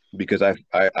 because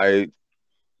I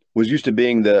was used to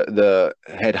being the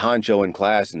head honcho in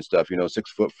class and stuff,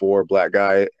 6'4", black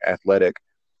guy, athletic.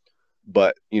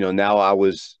 But, now I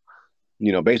was,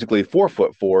 basically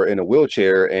 4'4" in a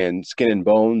wheelchair and skin and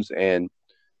bones, and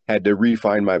had to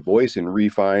refine my voice and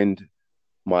refine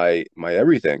my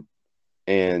everything.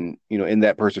 And, in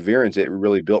that perseverance, it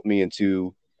really built me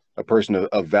into a person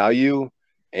of value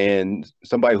and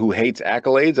somebody who hates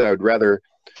accolades. I would rather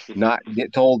not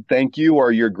get told thank you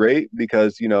or you're great,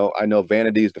 because, I know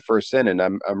vanity is the first sin, and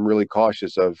I'm really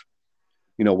cautious of,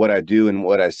 what I do and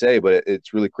what I say, but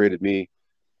it's really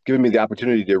given me the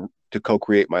opportunity to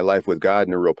co-create my life with God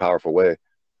in a real powerful way.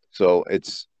 So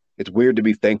it's weird to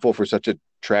be thankful for such a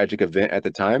tragic event at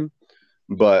the time,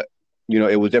 but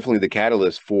it was definitely the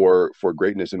catalyst for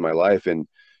greatness in my life, and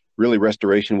really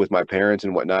restoration with my parents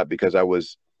and whatnot, because I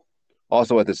was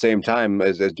also at the same time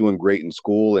as doing great in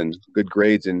school and good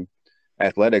grades in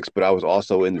athletics, but I was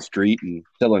also in the street and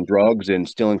selling drugs and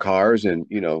stealing cars and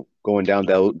going down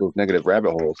those negative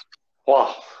rabbit holes.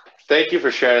 Wow. Thank you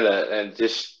for sharing that. And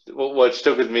just what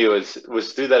stuck with me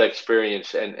was through that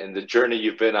experience and the journey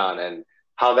you've been on, and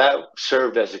how that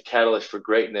served as a catalyst for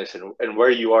greatness, and where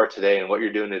you are today and what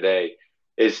you're doing today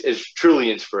is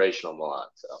truly inspirational, Milan.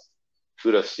 So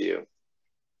kudos to you.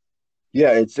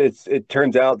 Yeah, it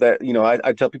turns out that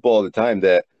I tell people all the time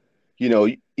that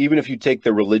even if you take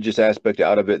the religious aspect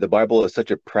out of it, the Bible is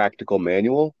such a practical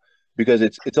manual, because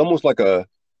it's almost like a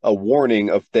warning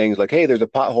of things like, hey, there's a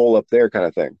pothole up there, kind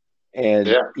of thing. And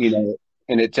Yeah.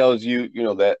 and it tells you,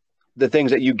 that the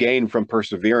things that you gain from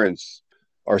perseverance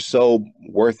are so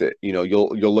worth it.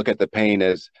 You'll look at the pain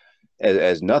as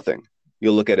nothing.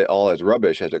 You'll look at it all as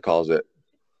rubbish, as it calls it.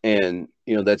 And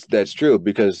that's true,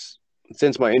 because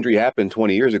since my injury happened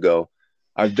 20 years ago,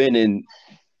 I've been in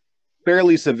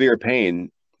fairly severe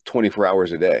pain 24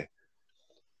 hours a day.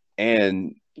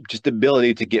 And just the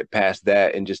ability to get past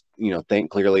that and just, think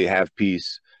clearly, have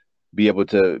peace, be able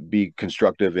to be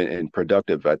constructive and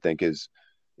productive, I think is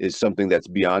something that's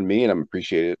beyond me, and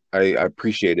I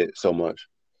appreciate it so much.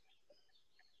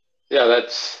 Yeah,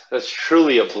 that's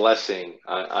truly a blessing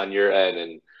on your end,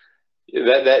 and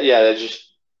that just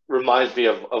reminds me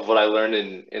of what I learned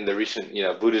in the recent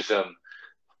Buddhism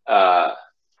uh,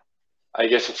 I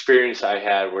guess experience I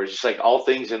had, where it's just like all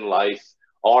things in life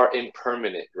are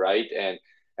impermanent, right? And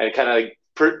kind of like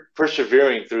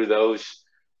persevering through those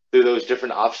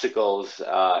different obstacles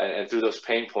and through those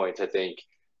pain points. I think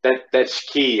that's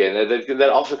key, and that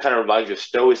also kind of reminds you of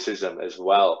stoicism as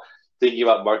well. Thinking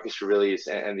about Marcus Aurelius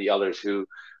and the others who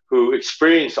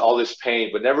experienced all this pain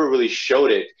but never really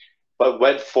showed it, but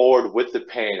went forward with the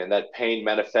pain, and that pain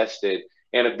manifested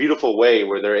in a beautiful way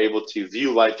where they're able to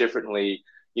view life differently,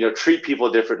 treat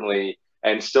people differently,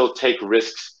 and still take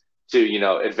risks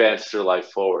to, advance their life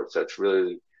forward. So it's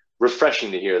really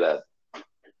refreshing to hear that.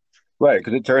 Right,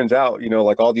 because it turns out,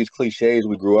 like all these cliches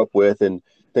we grew up with and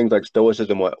things like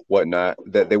stoicism, whatnot,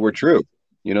 that they were true.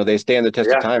 They stand the test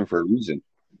of Yeah. time for a reason.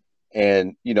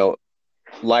 And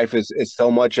life is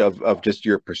so much of just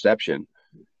your perception.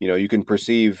 You can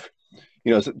perceive,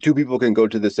 two people can go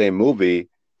to the same movie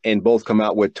and both come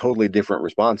out with totally different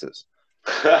responses.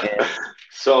 And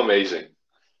So amazing.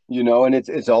 and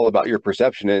it's all about your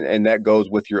perception, and that goes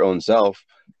with your own self,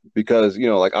 because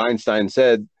like Einstein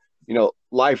said,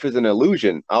 life is an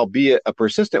illusion, albeit a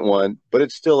persistent one, but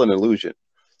it's still an illusion.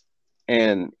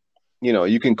 And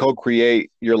you can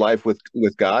co-create your life with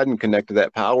God and connect to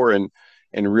that power, and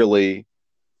really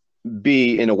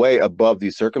be in a way above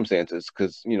these circumstances,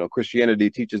 because Christianity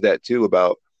teaches that too,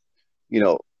 about you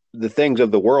know the things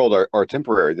of the world are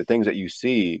temporary. The things that you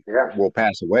see Yeah. will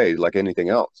pass away like anything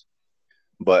else,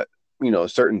 but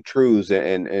certain truths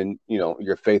and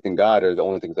your faith in God are the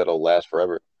only things that'll last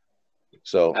forever.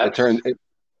 So Abs-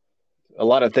 a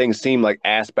lot of things seem like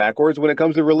ass backwards when it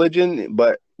comes to religion,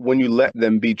 but when you let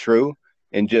them be true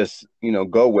and just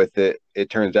go with it, it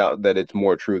turns out that it's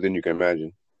more true than you can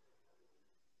imagine.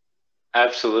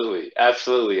 Absolutely,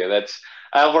 absolutely, and that's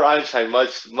Albert Einstein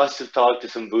must have talked to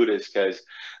some Buddhists, because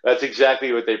that's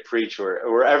exactly what they preach.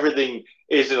 Where everything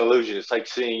is an illusion. It's like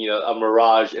seeing a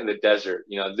mirage in the desert.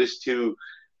 This too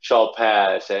shall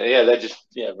pass, and yeah, that just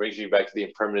brings me back to the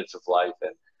impermanence of life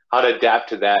and how to adapt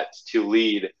to that to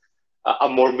lead a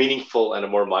more meaningful and a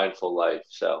more mindful life.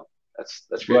 So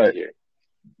that's great to Right. hear.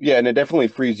 Yeah, and it definitely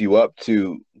frees you up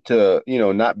to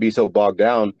not be so bogged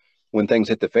down when things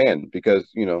hit the fan, because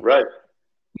Right.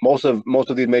 most of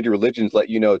these major religions let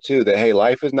you know too that, hey,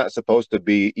 life is not supposed to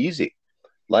be easy.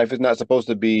 Life is not supposed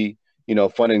to be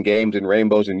fun and games and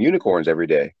rainbows and unicorns every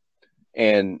day.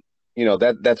 And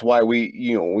that's why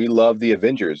we love the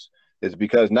Avengers, is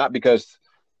because, not because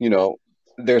you know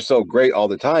they're so great all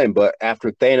the time, but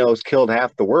after Thanos killed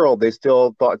half the world, they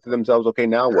still thought to themselves, okay,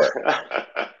 now what?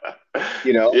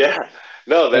 you know Yeah.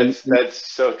 No, and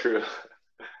that's so true.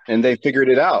 and they figured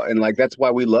it out. And like, that's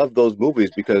why we love those movies,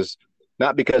 because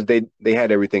not because they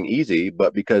had everything easy,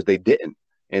 but because they didn't.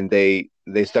 And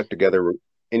they stuck together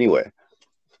anyway.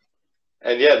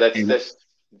 And yeah, And that's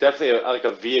definitely like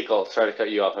a vehicle. Sorry to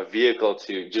cut you off. A vehicle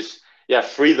to just yeah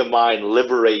free the mind,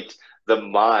 liberate the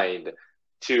mind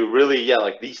to really yeah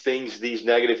like these things, these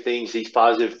negative things, these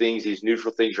positive things, these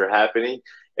neutral things are happening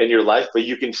in your life, but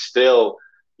you can still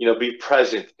be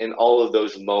present in all of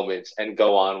those moments and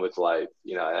go on with life.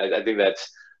 I think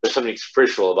there's something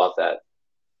spiritual about that.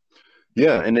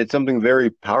 yeah, and it's something very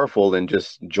powerful and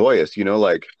just joyous,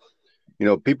 like,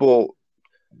 people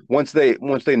once they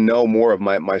know more of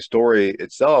my story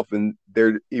itself, and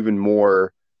they're even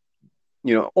more,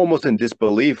 almost in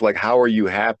disbelief, like, how are you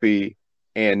happy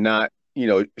and not,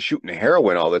 shooting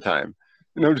heroin all the time?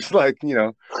 Just like,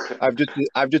 I've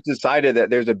just decided that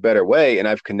there's a better way, and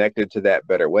I've connected to that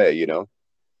better way,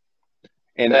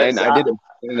 and That's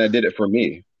and I did it for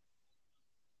me.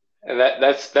 And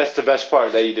that's the best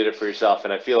part that you did it for yourself.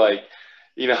 And I feel like,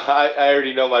 I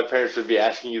already know my parents would be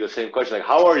asking you the same question, like,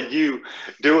 how are you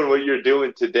doing what you're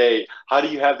doing today? How do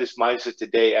you have this mindset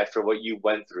today after what you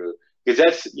went through? Because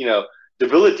that's,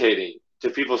 debilitating to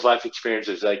people's life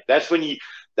experiences. Like that's when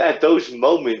at those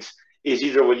moments is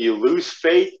either when you lose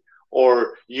faith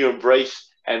or you embrace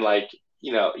and like,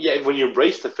 yeah, when you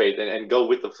embrace the faith and go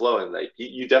with the flow. And like,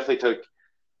 you definitely took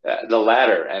the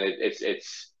latter, and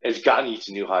it's gotten you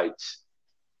to new heights.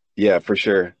 Yeah, for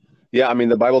sure. Yeah, I mean,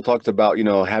 the Bible talks about,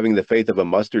 having the faith of a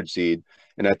mustard seed,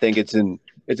 and I think it's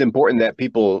important that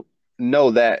people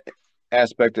know that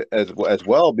aspect as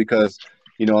well, because,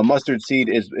 a mustard seed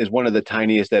is one of the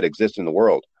tiniest that exists in the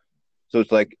world. So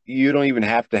it's like you don't even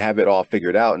have to have it all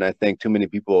figured out, and I think too many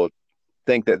people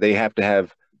think that they have to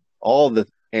have all the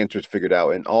answers figured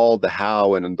out, and all the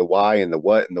how and the why and the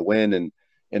what and the when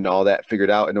and all that figured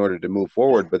out in order to move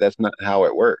forward, but that's not how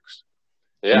it works.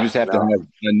 You Yeah, just have to no, have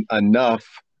enough,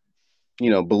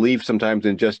 belief sometimes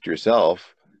in just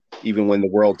yourself, even when the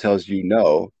world tells you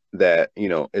no, that,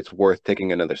 it's worth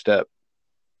taking another step.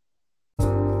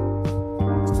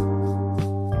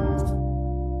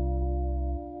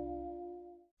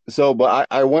 So, but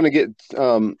I want to get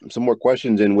some more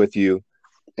questions in with you.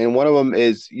 And one of them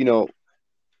is,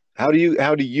 how do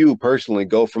you personally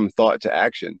go from thought to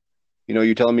action?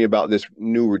 You're telling me about this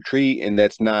new retreat, and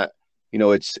that's not,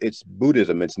 it's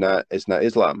Buddhism. It's not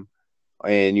Islam.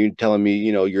 And you're telling me,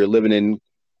 you're living in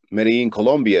Medellin,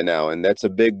 Colombia now, and that's a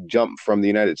big jump from the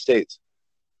United States.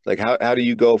 Like, how do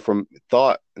you go from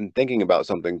thought and thinking about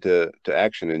something to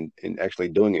action and actually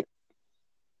doing it?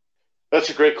 that's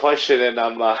a great question, and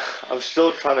I'm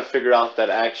still trying to figure out that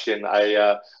action.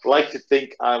 I like to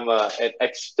think I'm an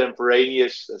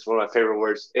extemporaneous. That's one of my favorite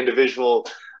words. Individual,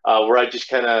 where I just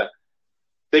kind of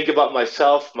think about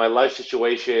myself, my life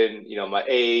situation, my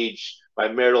age, my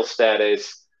marital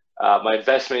status, my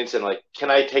investments, and like, can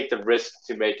I take the risk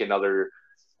to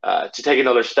take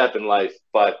another step in life?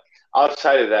 But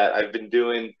outside of that, I've been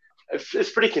doing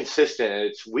it's pretty consistent. And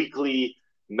it's weekly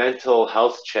mental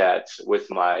health chats with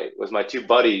my two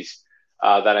buddies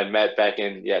that I met back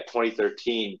in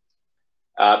 2013.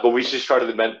 But we just started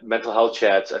the mental health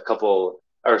chats a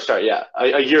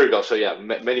year ago. So yeah,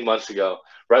 many months ago,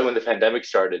 right when the pandemic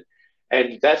started,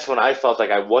 and that's when I felt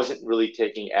like I wasn't really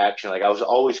taking action. Like I was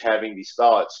always having these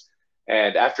thoughts,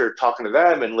 and after talking to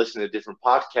them and listening to different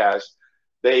podcasts,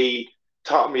 they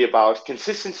taught me about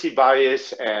consistency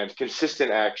bias and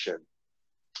consistent action.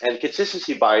 And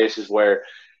consistency bias is where,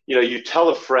 you tell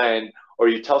a friend or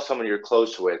you tell someone you're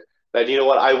close with that, you know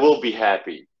what, I will be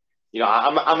happy.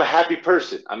 I'm a happy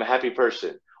person. I'm a happy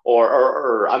person.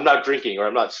 Or I'm not drinking or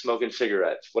I'm not smoking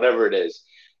cigarettes, whatever it is.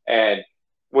 And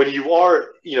when you are,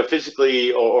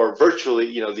 physically or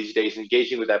virtually, these days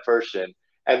engaging with that person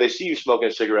and they see you smoking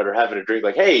a cigarette or having a drink,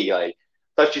 like, hey, like,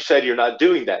 thought you said you're not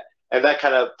doing that. And that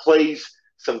kind of plays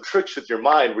some tricks with your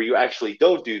mind where you actually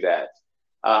don't do that.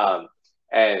 Um,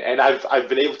 and I've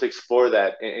been able to explore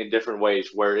that in different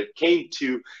ways where it came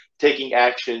to taking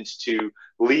actions to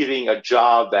leaving a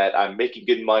job that I'm making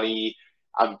good money,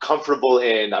 I'm comfortable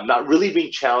in, I'm not really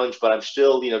being challenged, but I'm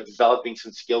still, developing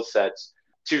some skill sets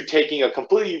to taking a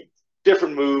completely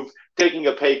different move, taking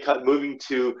a pay cut, moving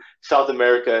to South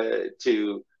America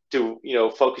to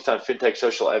focus on fintech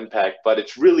social impact. But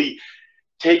it's really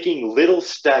taking little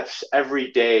steps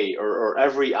every day or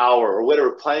every hour or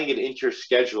whatever, planning it into your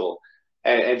schedule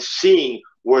and seeing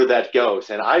where that goes.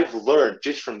 And I've learned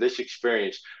just from this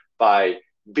experience by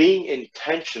being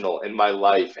intentional in my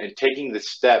life and taking the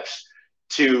steps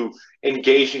to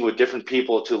engaging with different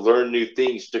people to learn new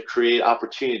things to create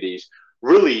opportunities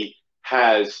really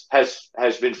has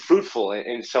been fruitful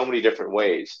in so many different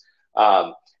ways.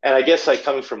 And I guess like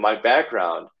coming from my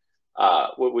background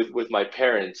with my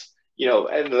parents,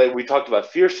 and then we talked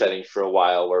about fear setting for a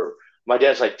while, where my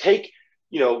dad's like, take,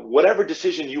 whatever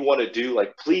decision you want to do,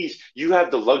 like, please, you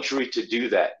have the luxury to do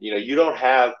that. You don't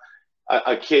have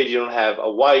a kid, you don't have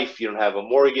a wife, you don't have a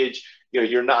mortgage,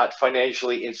 you're not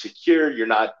financially insecure, you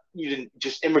didn't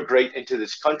just immigrate into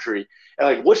this country. And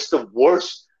like, what's the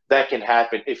worst that can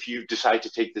happen if you decide to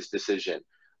take this decision?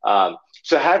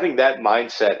 So having that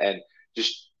mindset and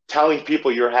just telling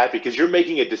people you're happy because you're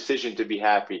making a decision to be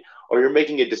happy, or you're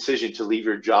making a decision to leave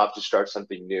your job to start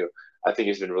something new, I think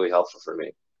has been really helpful for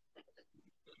me.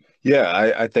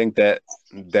 Yeah, I think that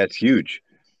that's huge.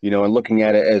 And looking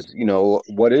at it as,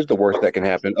 what is the worst that can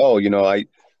happen? Oh, I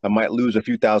might lose a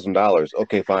few $1,000s.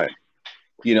 Okay, fine.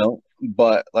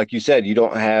 But like you said,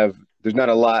 there's not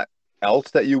a lot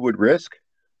else that you would risk,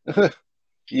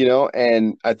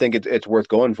 and I think it's worth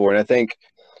going for. And I think,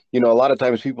 a lot of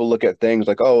times people look at things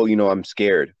like, oh, I'm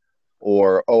scared,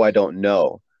 or, oh, I don't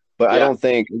know. But I Yeah. don't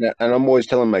think, and I'm always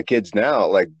telling my kids now,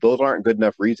 like, those aren't good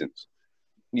enough reasons.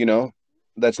 you know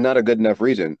that's not a good enough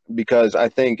reason, because I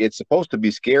think it's supposed to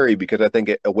be scary, because I think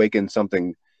it awakens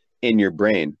something in your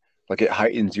brain, like it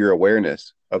heightens your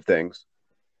awareness of things,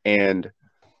 and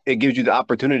it gives you the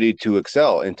opportunity to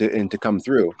excel and to come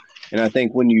through. And I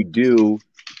think when you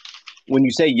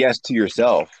say yes to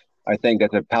yourself, I think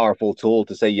that's a powerful tool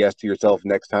to say yes to yourself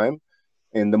next time.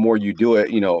 And the more you do it,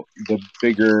 the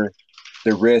bigger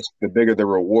the risk, the bigger the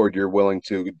reward you're willing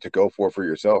to go for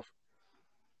yourself.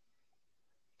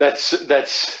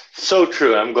 That's so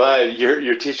true. I'm glad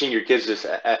you're teaching your kids this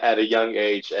at a young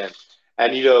age, and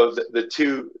the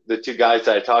two guys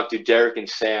that I talked to, Derek and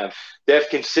Sam, they've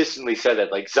consistently said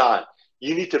that, like, Zahn,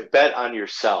 you need to bet on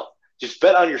yourself. Just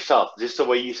bet on yourself, just the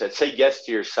way you said. Say yes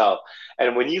to yourself,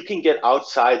 and when you can get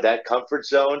outside that comfort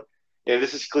zone,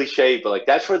 this is cliche, but like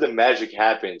that's where the magic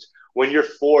happens. When you're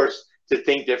forced to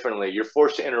think differently, you're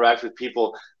forced to interact with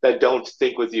people that don't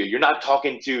think with you. You're not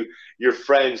talking to your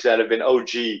friends that have been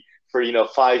OG for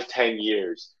 5, 10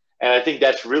 years. And I think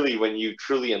that's really when you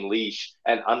truly unleash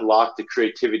and unlock the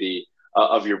creativity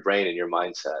of your brain and your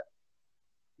mindset.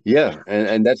 Yeah,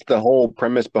 and that's the whole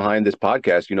premise behind this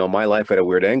podcast. My life at a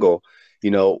weird angle.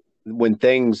 When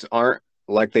things aren't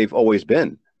like they've always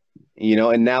been.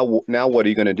 And now what are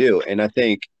you going to do? And I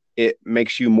think it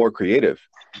makes you more creative.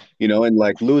 And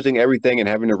like losing everything and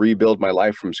having to rebuild my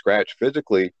life from scratch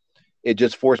physically, it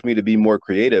just forced me to be more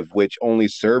creative, which only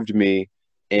served me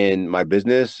in my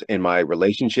business, in my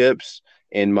relationships,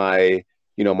 in my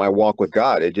walk with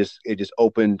God. It just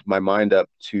opened my mind up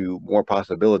to more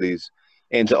possibilities,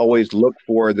 and to always look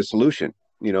for the solution.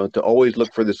 To always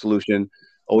look for the solution,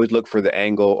 always look for the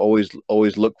angle,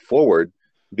 always look forward,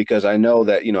 because I know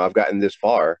that I've gotten this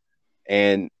far.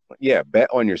 And yeah, bet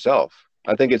on yourself.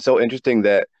 I think it's so interesting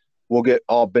that we'll get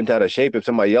all bent out of shape if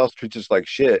somebody else treats us like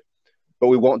shit, but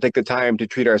we won't take the time to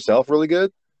treat ourselves really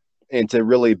good and to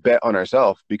really bet on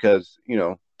ourselves, because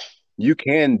you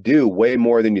can do way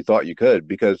more than you thought you could.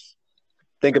 Because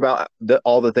think about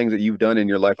all the things that you've done in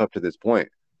your life up to this point.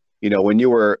 When you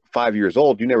were 5 years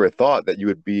old, you never thought that you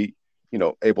would be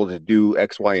able to do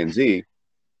X, Y, and Z,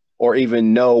 or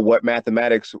even know what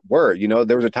mathematics were.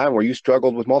 There was a time where you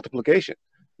struggled with multiplication,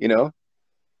 you know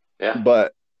Yeah.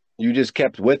 but you just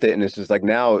kept with it. And it's just like,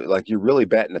 now, like, you're really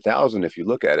batting 1,000 if you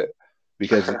look at it,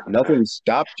 because nothing's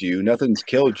stopped you, nothing's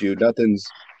killed you, nothing's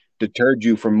deterred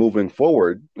you from moving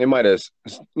forward. It might have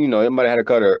had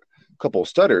a couple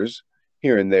stutters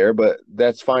here and there, but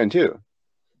that's fine too.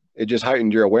 It just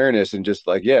heightened your awareness, and just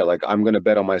like, yeah, like, I'm going to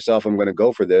bet on myself, I'm going to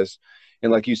go for this.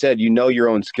 And like you said, your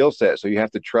own skill set, so you have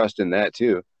to trust in that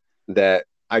too, that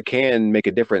I can make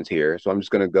a difference here, so I'm just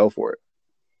going to go for it.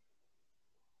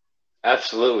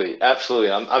 Absolutely, absolutely.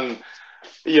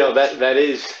 That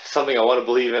is something I want to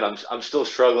believe in. I'm still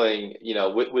struggling,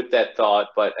 with that thought.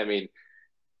 But I mean,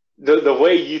 the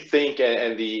way you think,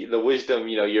 and the wisdom,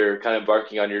 you're kind of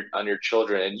embarking on your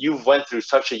children, and you've went through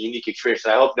such a unique experience.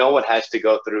 And I hope no one has to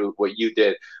go through what you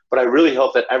did, but I really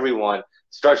hope that everyone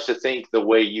starts to think the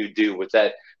way you do, with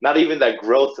that, not even that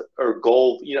growth or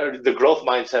goal, the growth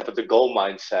mindset, but the goal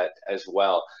mindset as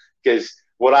well. Because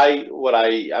I've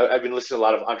been listening to a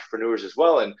lot of entrepreneurs as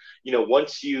well, and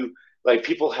once you, like,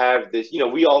 people have this,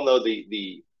 we all know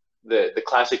the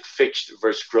classic fixed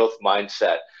versus growth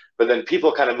mindset, but then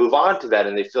people kind of move on to that,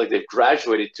 and they feel like they've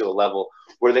graduated to a level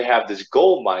where they have this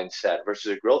goal mindset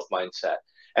versus a growth mindset.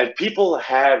 And people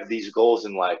have these goals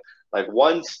in life. Like,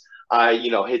 once I,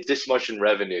 hit this much in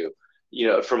revenue,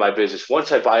 for my business,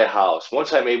 once I buy a house,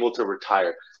 once I'm able to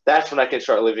retire, that's when I can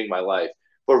start living my life.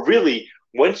 But really,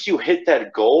 once you hit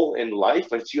that goal in life,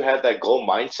 once you have that goal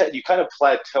mindset, you kind of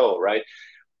plateau, right?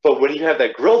 But when you have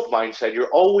that growth mindset,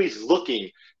 you're always looking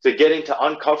to get into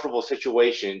uncomfortable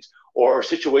situations, or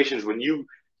situations when you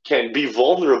can be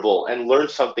vulnerable and learn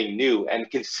something new and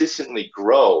consistently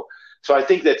grow. So I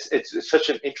think it's such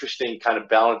an interesting kind of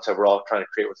balance that we're all trying to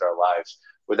create with our lives,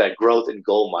 with that growth and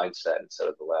goal mindset instead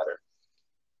of the latter.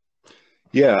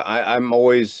 Yeah, I'm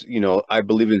always, I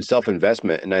believe in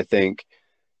self-investment. And I think,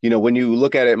 when you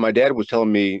look at it, my dad was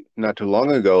telling me not too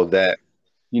long ago that,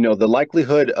 the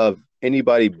likelihood of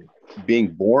anybody being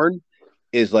born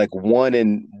is like 1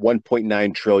 in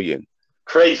 1.9 trillion.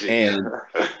 Crazy.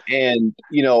 And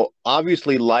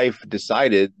obviously life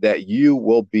decided that you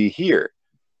will be here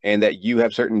and that you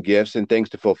have certain gifts and things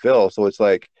to fulfill. So it's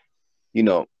like, you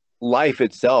know, life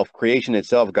itself, creation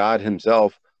itself, God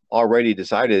himself already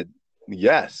decided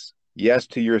yes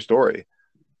to your story.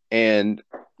 And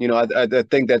I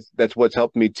think that's what's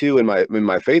helped me too in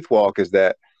my faith walk is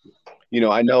that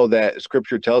I know that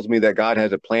scripture tells me that God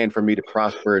has a plan for me to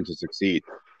prosper and to succeed,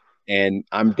 and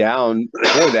I'm down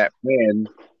for that plan,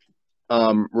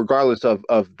 regardless of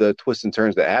the twists and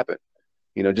turns that happen.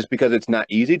 Just because it's not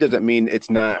easy doesn't mean it's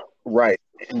not right,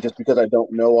 and just because I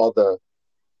don't know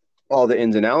all the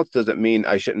ins and outs doesn't mean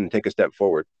I shouldn't take a step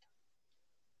forward.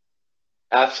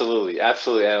 Absolutely,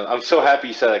 absolutely. And I'm so happy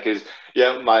you said that because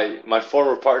yeah, my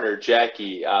former partner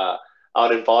Jackie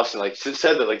out in Boston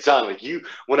said that like Zon, like you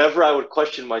whenever I would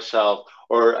question myself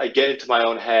or I get into my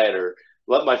own head or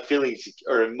let my feelings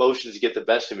or emotions get the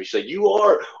best of me, she's like, you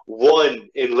are one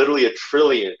in literally a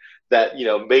trillion that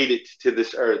made it to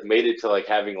this earth, made it to like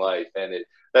having life, and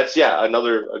that's yeah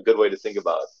another a good way to think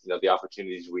about the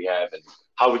opportunities we have and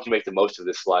how we can make the most of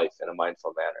this life in a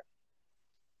mindful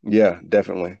manner. Yeah,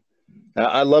 definitely.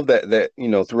 I love that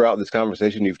throughout this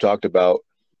conversation you've talked about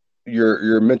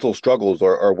your mental struggles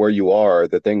or where you are,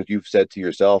 the things you've said to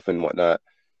yourself and whatnot.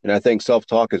 And I think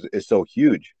self-talk is so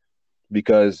huge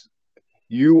because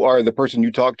you are the person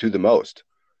you talk to the most.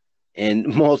 And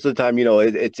most of the time,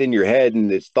 it's in your head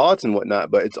and it's thoughts and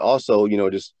whatnot, but it's also,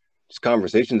 just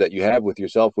conversations that you have with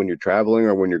yourself when you're traveling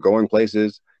or when you're going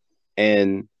places.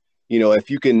 And, if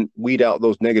you can weed out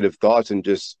those negative thoughts and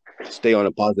just stay on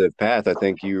a positive path, I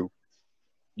think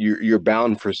you're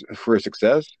bound for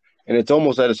success. And it's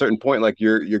almost at a certain point like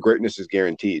your greatness is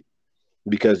guaranteed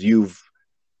because you've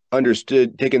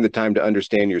taken the time to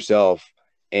understand yourself,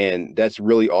 and that's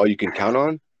really all you can count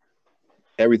on.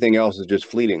 Everything else is just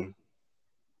fleeting.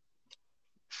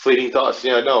 Fleeting thoughts.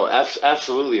 No,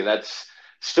 absolutely, and that's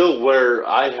still where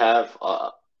I have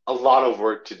a lot of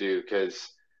work to do because,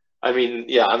 I mean,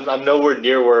 yeah, I'm nowhere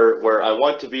near where I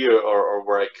want to be or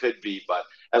where I could be, but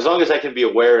as long as I can be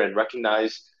aware and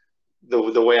recognize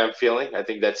the way I'm feeling, I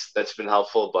think that's been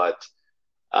helpful. But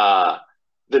uh,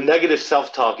 the negative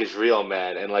self talk is real,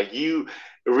 man, and like you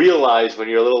realize when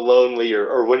you're a little lonely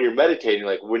or when you're meditating,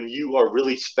 like when you are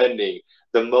really spending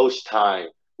the most time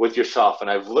with yourself. And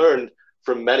I've learned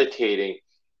from meditating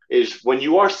is when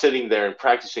you are sitting there and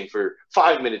practicing for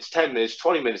 5 minutes, 10 minutes,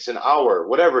 20 minutes, an hour,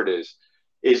 whatever it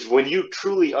is when you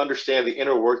truly understand the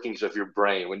inner workings of your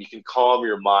brain, when you can calm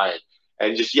your mind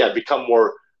and just, yeah, become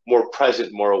more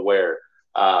present, more aware.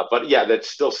 But yeah, that's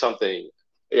still something.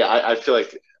 Yeah, I feel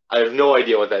like I have no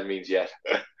idea what that means yet.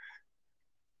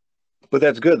 But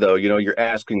that's good though. You're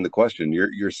asking the question,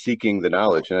 you're seeking the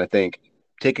knowledge. And I think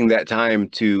taking that time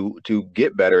to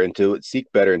get better and to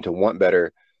seek better and to want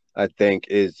better, I think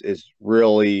is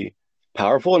really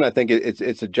powerful. And I think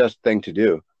it's a just thing to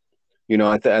do.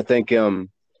 I think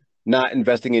not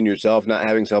investing in yourself, not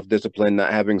having self-discipline,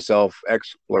 not having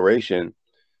self-exploration,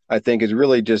 I think is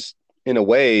really just in a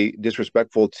way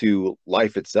disrespectful to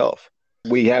life itself.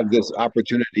 We have this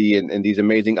opportunity and these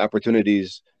amazing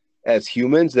opportunities as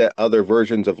humans that other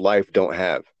versions of life don't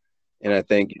have. And I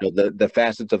think the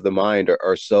facets of the mind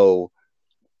are so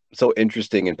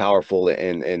interesting and powerful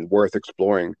and worth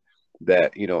exploring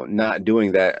that not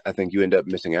doing that, I think you end up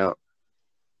missing out.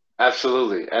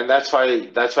 Absolutely, and that's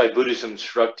why Buddhism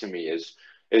struck to me is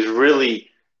really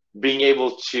being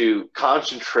able to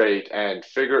concentrate and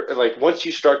figure like once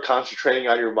you start concentrating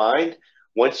on your mind,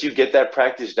 once you get that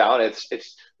practice down, it's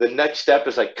the next step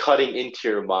is like cutting into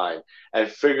your mind and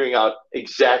figuring out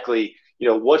exactly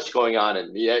what's going on.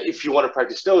 And yeah, if you want to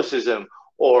practice stoicism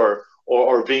or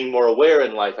being more aware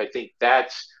in life, I think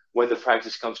that's when the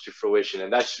practice comes to fruition.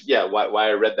 And that's yeah why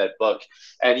I read that book.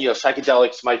 And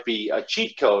psychedelics might be a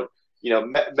cheat code.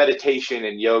 Meditation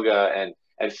and yoga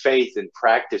and faith and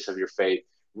practice of your faith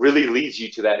really leads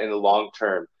you to that in the long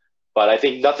term. But I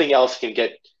think nothing else can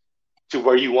get to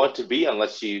where you want to be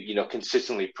unless you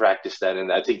consistently practice that. And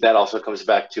I think that also comes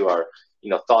back to our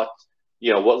thought,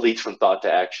 what leads from thought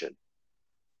to action.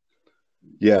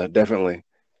 Yeah, definitely.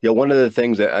 Yeah, one of the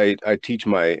things that I teach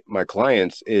my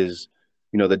clients is,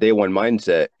 the day one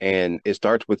mindset, and it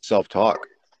starts with self-talk.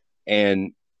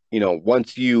 And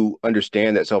once you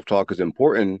understand that self-talk is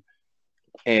important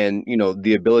and,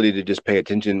 the ability to just pay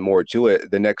attention more to it,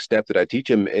 the next step that I teach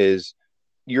them is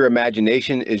your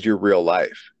imagination is your real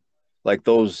life. Like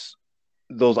those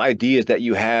ideas that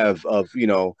you have of,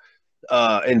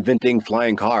 inventing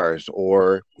flying cars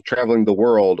or traveling the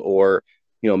world or,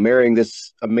 marrying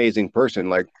this amazing person,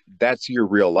 like that's your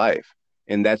real life.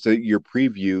 And that's your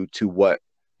preview to what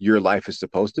your life is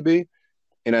supposed to be.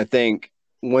 And I think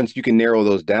once you can narrow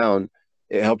those down,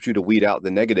 it helps you to weed out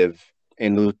the negative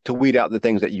and to weed out the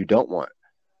things that you don't want.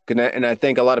 And I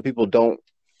think a lot of people don't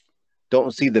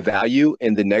see the value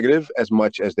in the negative as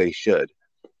much as they should,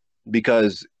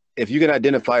 because if you can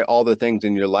identify all the things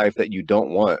in your life that you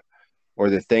don't want or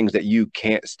the things that you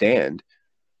can't stand,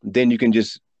 then you can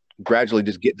just gradually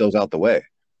just get those out the way.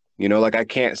 Like I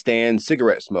can't stand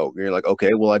cigarette smoke. And you're like, okay,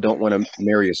 well, I don't want to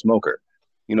marry a smoker,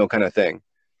 kind of thing.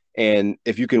 And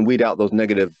if you can weed out those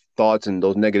negative thoughts and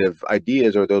those negative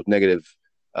ideas or those negative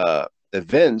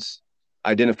events,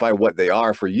 identify what they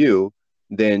are for you,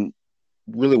 then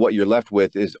really what you're left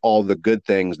with is all the good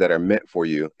things that are meant for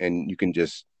you. And you can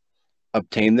just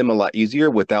obtain them a lot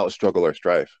easier without struggle or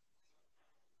strife.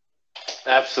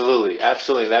 Absolutely,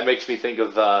 absolutely. That makes me think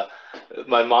of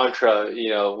my mantra.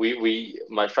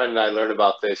 My friend and I learned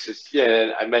about this.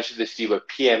 Yeah, I mentioned this to you, but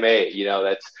PMA.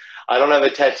 That's I don't have a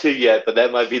tattoo yet, but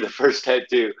that might be the first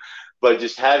tattoo. But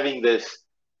just having this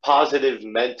positive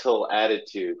mental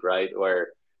attitude, right?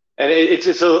 And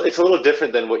it's a little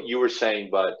different than what you were saying,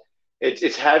 but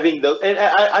it's having the and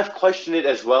I've questioned it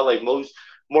as well. Like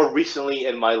more recently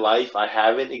in my life, I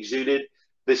haven't exuded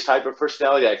this type of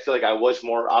personality. I feel like I was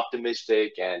more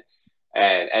optimistic and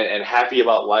happy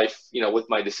about life, with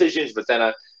my decisions. But then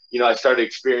I started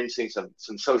experiencing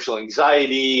some social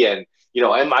anxiety, and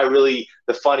am I really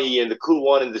the funny and the cool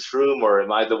one in this room, or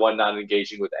am I the one not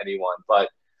engaging with anyone? But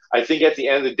I think at the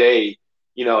end of the day,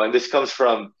 and this comes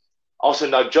from also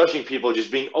not judging people,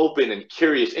 just being open and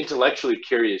curious, intellectually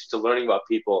curious to learning about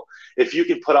people. If you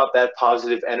can put out that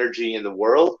positive energy in the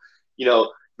world,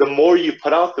 the more you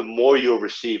put out, the more you'll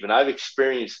receive. And I've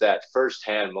experienced that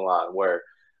firsthand, Milan, where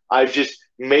I've just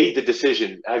made the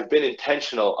decision. I've been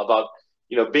intentional about,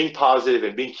 being positive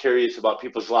and being curious about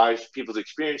people's lives, people's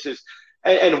experiences,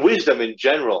 and wisdom in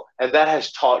general. And that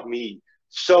has taught me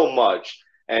so much.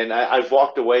 And I've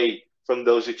walked away from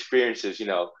those experiences,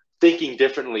 thinking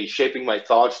differently, shaping my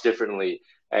thoughts differently.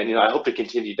 And, I hope to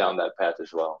continue down that path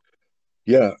as well.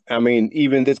 Yeah. I mean,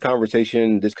 even this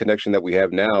conversation, this connection that we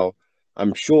have now,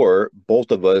 I'm sure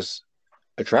both of us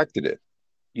attracted it,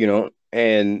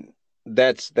 and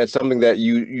that's something that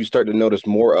you start to notice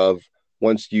more of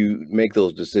once you make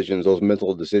those decisions, those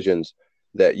mental decisions,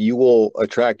 that you will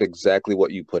attract exactly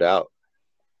what you put out.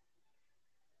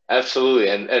 Absolutely.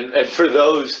 And for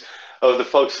those of the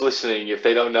folks listening, if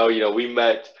they don't know, we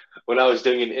met when I was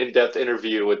doing an in-depth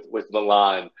interview with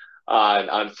Milan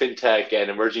on fintech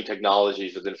and emerging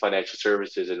technologies within financial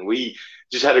services. And we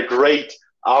just had a great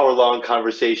hour-long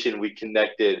conversation. We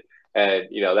connected, and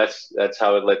that's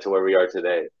how it led to where we are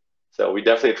today. So we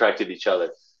definitely attracted each other.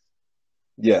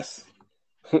 Yes.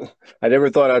 I never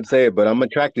thought I'd say it, but I'm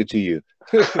attracted to you.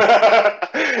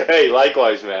 Hey,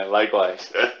 likewise, man.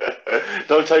 Likewise.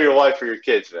 Don't tell your wife or your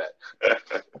kids, man.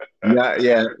 Yeah,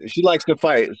 yeah. She likes to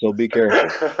fight, so be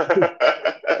careful.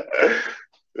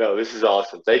 No, this is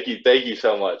awesome. Thank you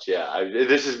so much. Yeah,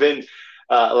 this has been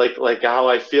like how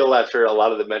I feel after a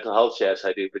lot of the mental health chats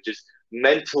I do, but just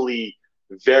mentally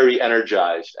very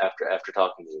energized after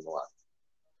talking to you a lot.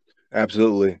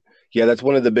 Absolutely. Yeah, that's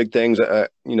one of the big things.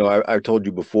 I've told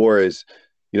you before is,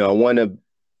 I want to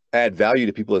add value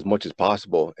to people as much as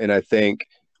possible. And I think,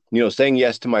 saying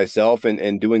yes to myself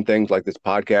and doing things like this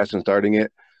podcast and starting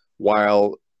it,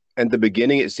 while at the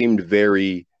beginning it seemed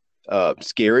very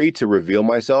scary to reveal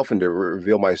myself and to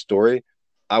reveal my story,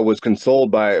 I was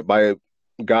consoled by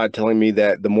God telling me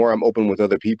that the more I'm open with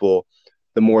other people,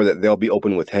 the more that they'll be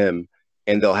open with Him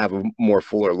and they'll have a more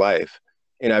fuller life.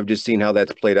 And I've just seen how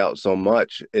that's played out so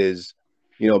much is,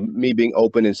 me being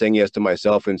open and saying yes to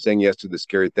myself and saying yes to the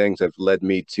scary things have led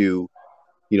me to,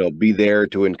 be there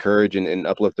to encourage and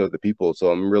uplift other people.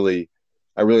 So I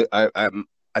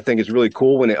think it's really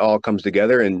cool when it all comes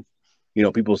together and,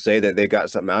 people say that they got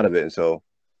something out of it. And so,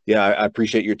 yeah, I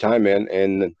appreciate your time, man,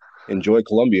 and enjoy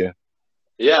Colombia.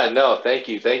 Yeah, no, thank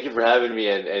you for having me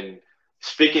and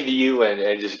speaking to you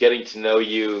and just getting to know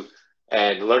you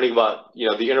and learning about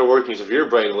the inner workings of your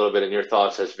brain a little bit and your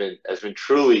thoughts has been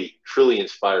truly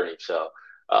inspiring. So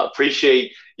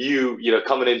appreciate you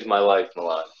coming into my life,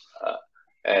 Milan.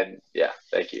 And yeah,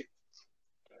 thank you.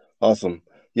 Awesome.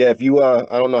 Yeah, if you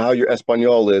I don't know how your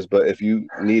Espanol is, but if you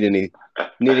need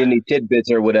any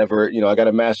tidbits or whatever, I got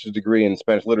a master's degree in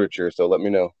Spanish literature, so let me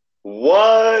know.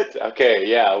 What? Okay,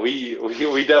 yeah, we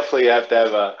definitely have to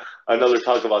have another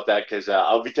talk about that because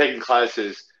I'll be taking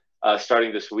classes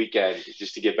starting this weekend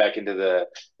just to get back into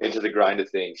the grind of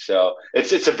things. So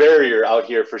it's a barrier out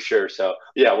here for sure. So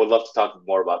yeah, would love to talk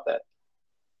more about that.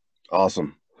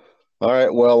 Awesome. All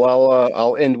right, well,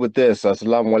 I'll end with this.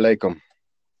 Assalamu alaikum.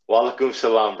 Walaikum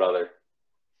salam, brother.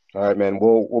 All right, man.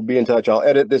 We'll be in touch. I'll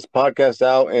edit this podcast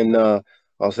out and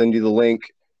I'll send you the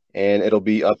link and it'll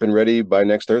be up and ready by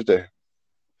next Thursday.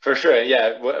 For sure.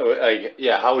 Yeah. Like,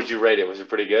 yeah. How would you rate it? Was it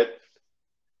pretty good?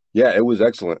 Yeah, it was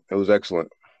excellent. It was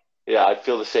excellent. Yeah, I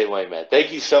feel the same way, man.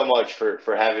 Thank you so much for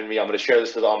having me. I'm going to share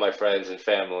this with all my friends and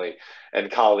family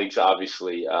and colleagues,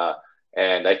 obviously.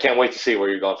 And I can't wait to see where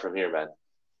you're going from here, man.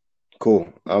 Cool.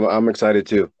 I'm excited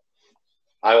too.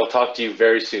 I will talk to you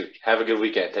very soon. Have a good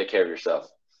weekend. Take care of yourself.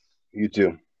 You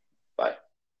too.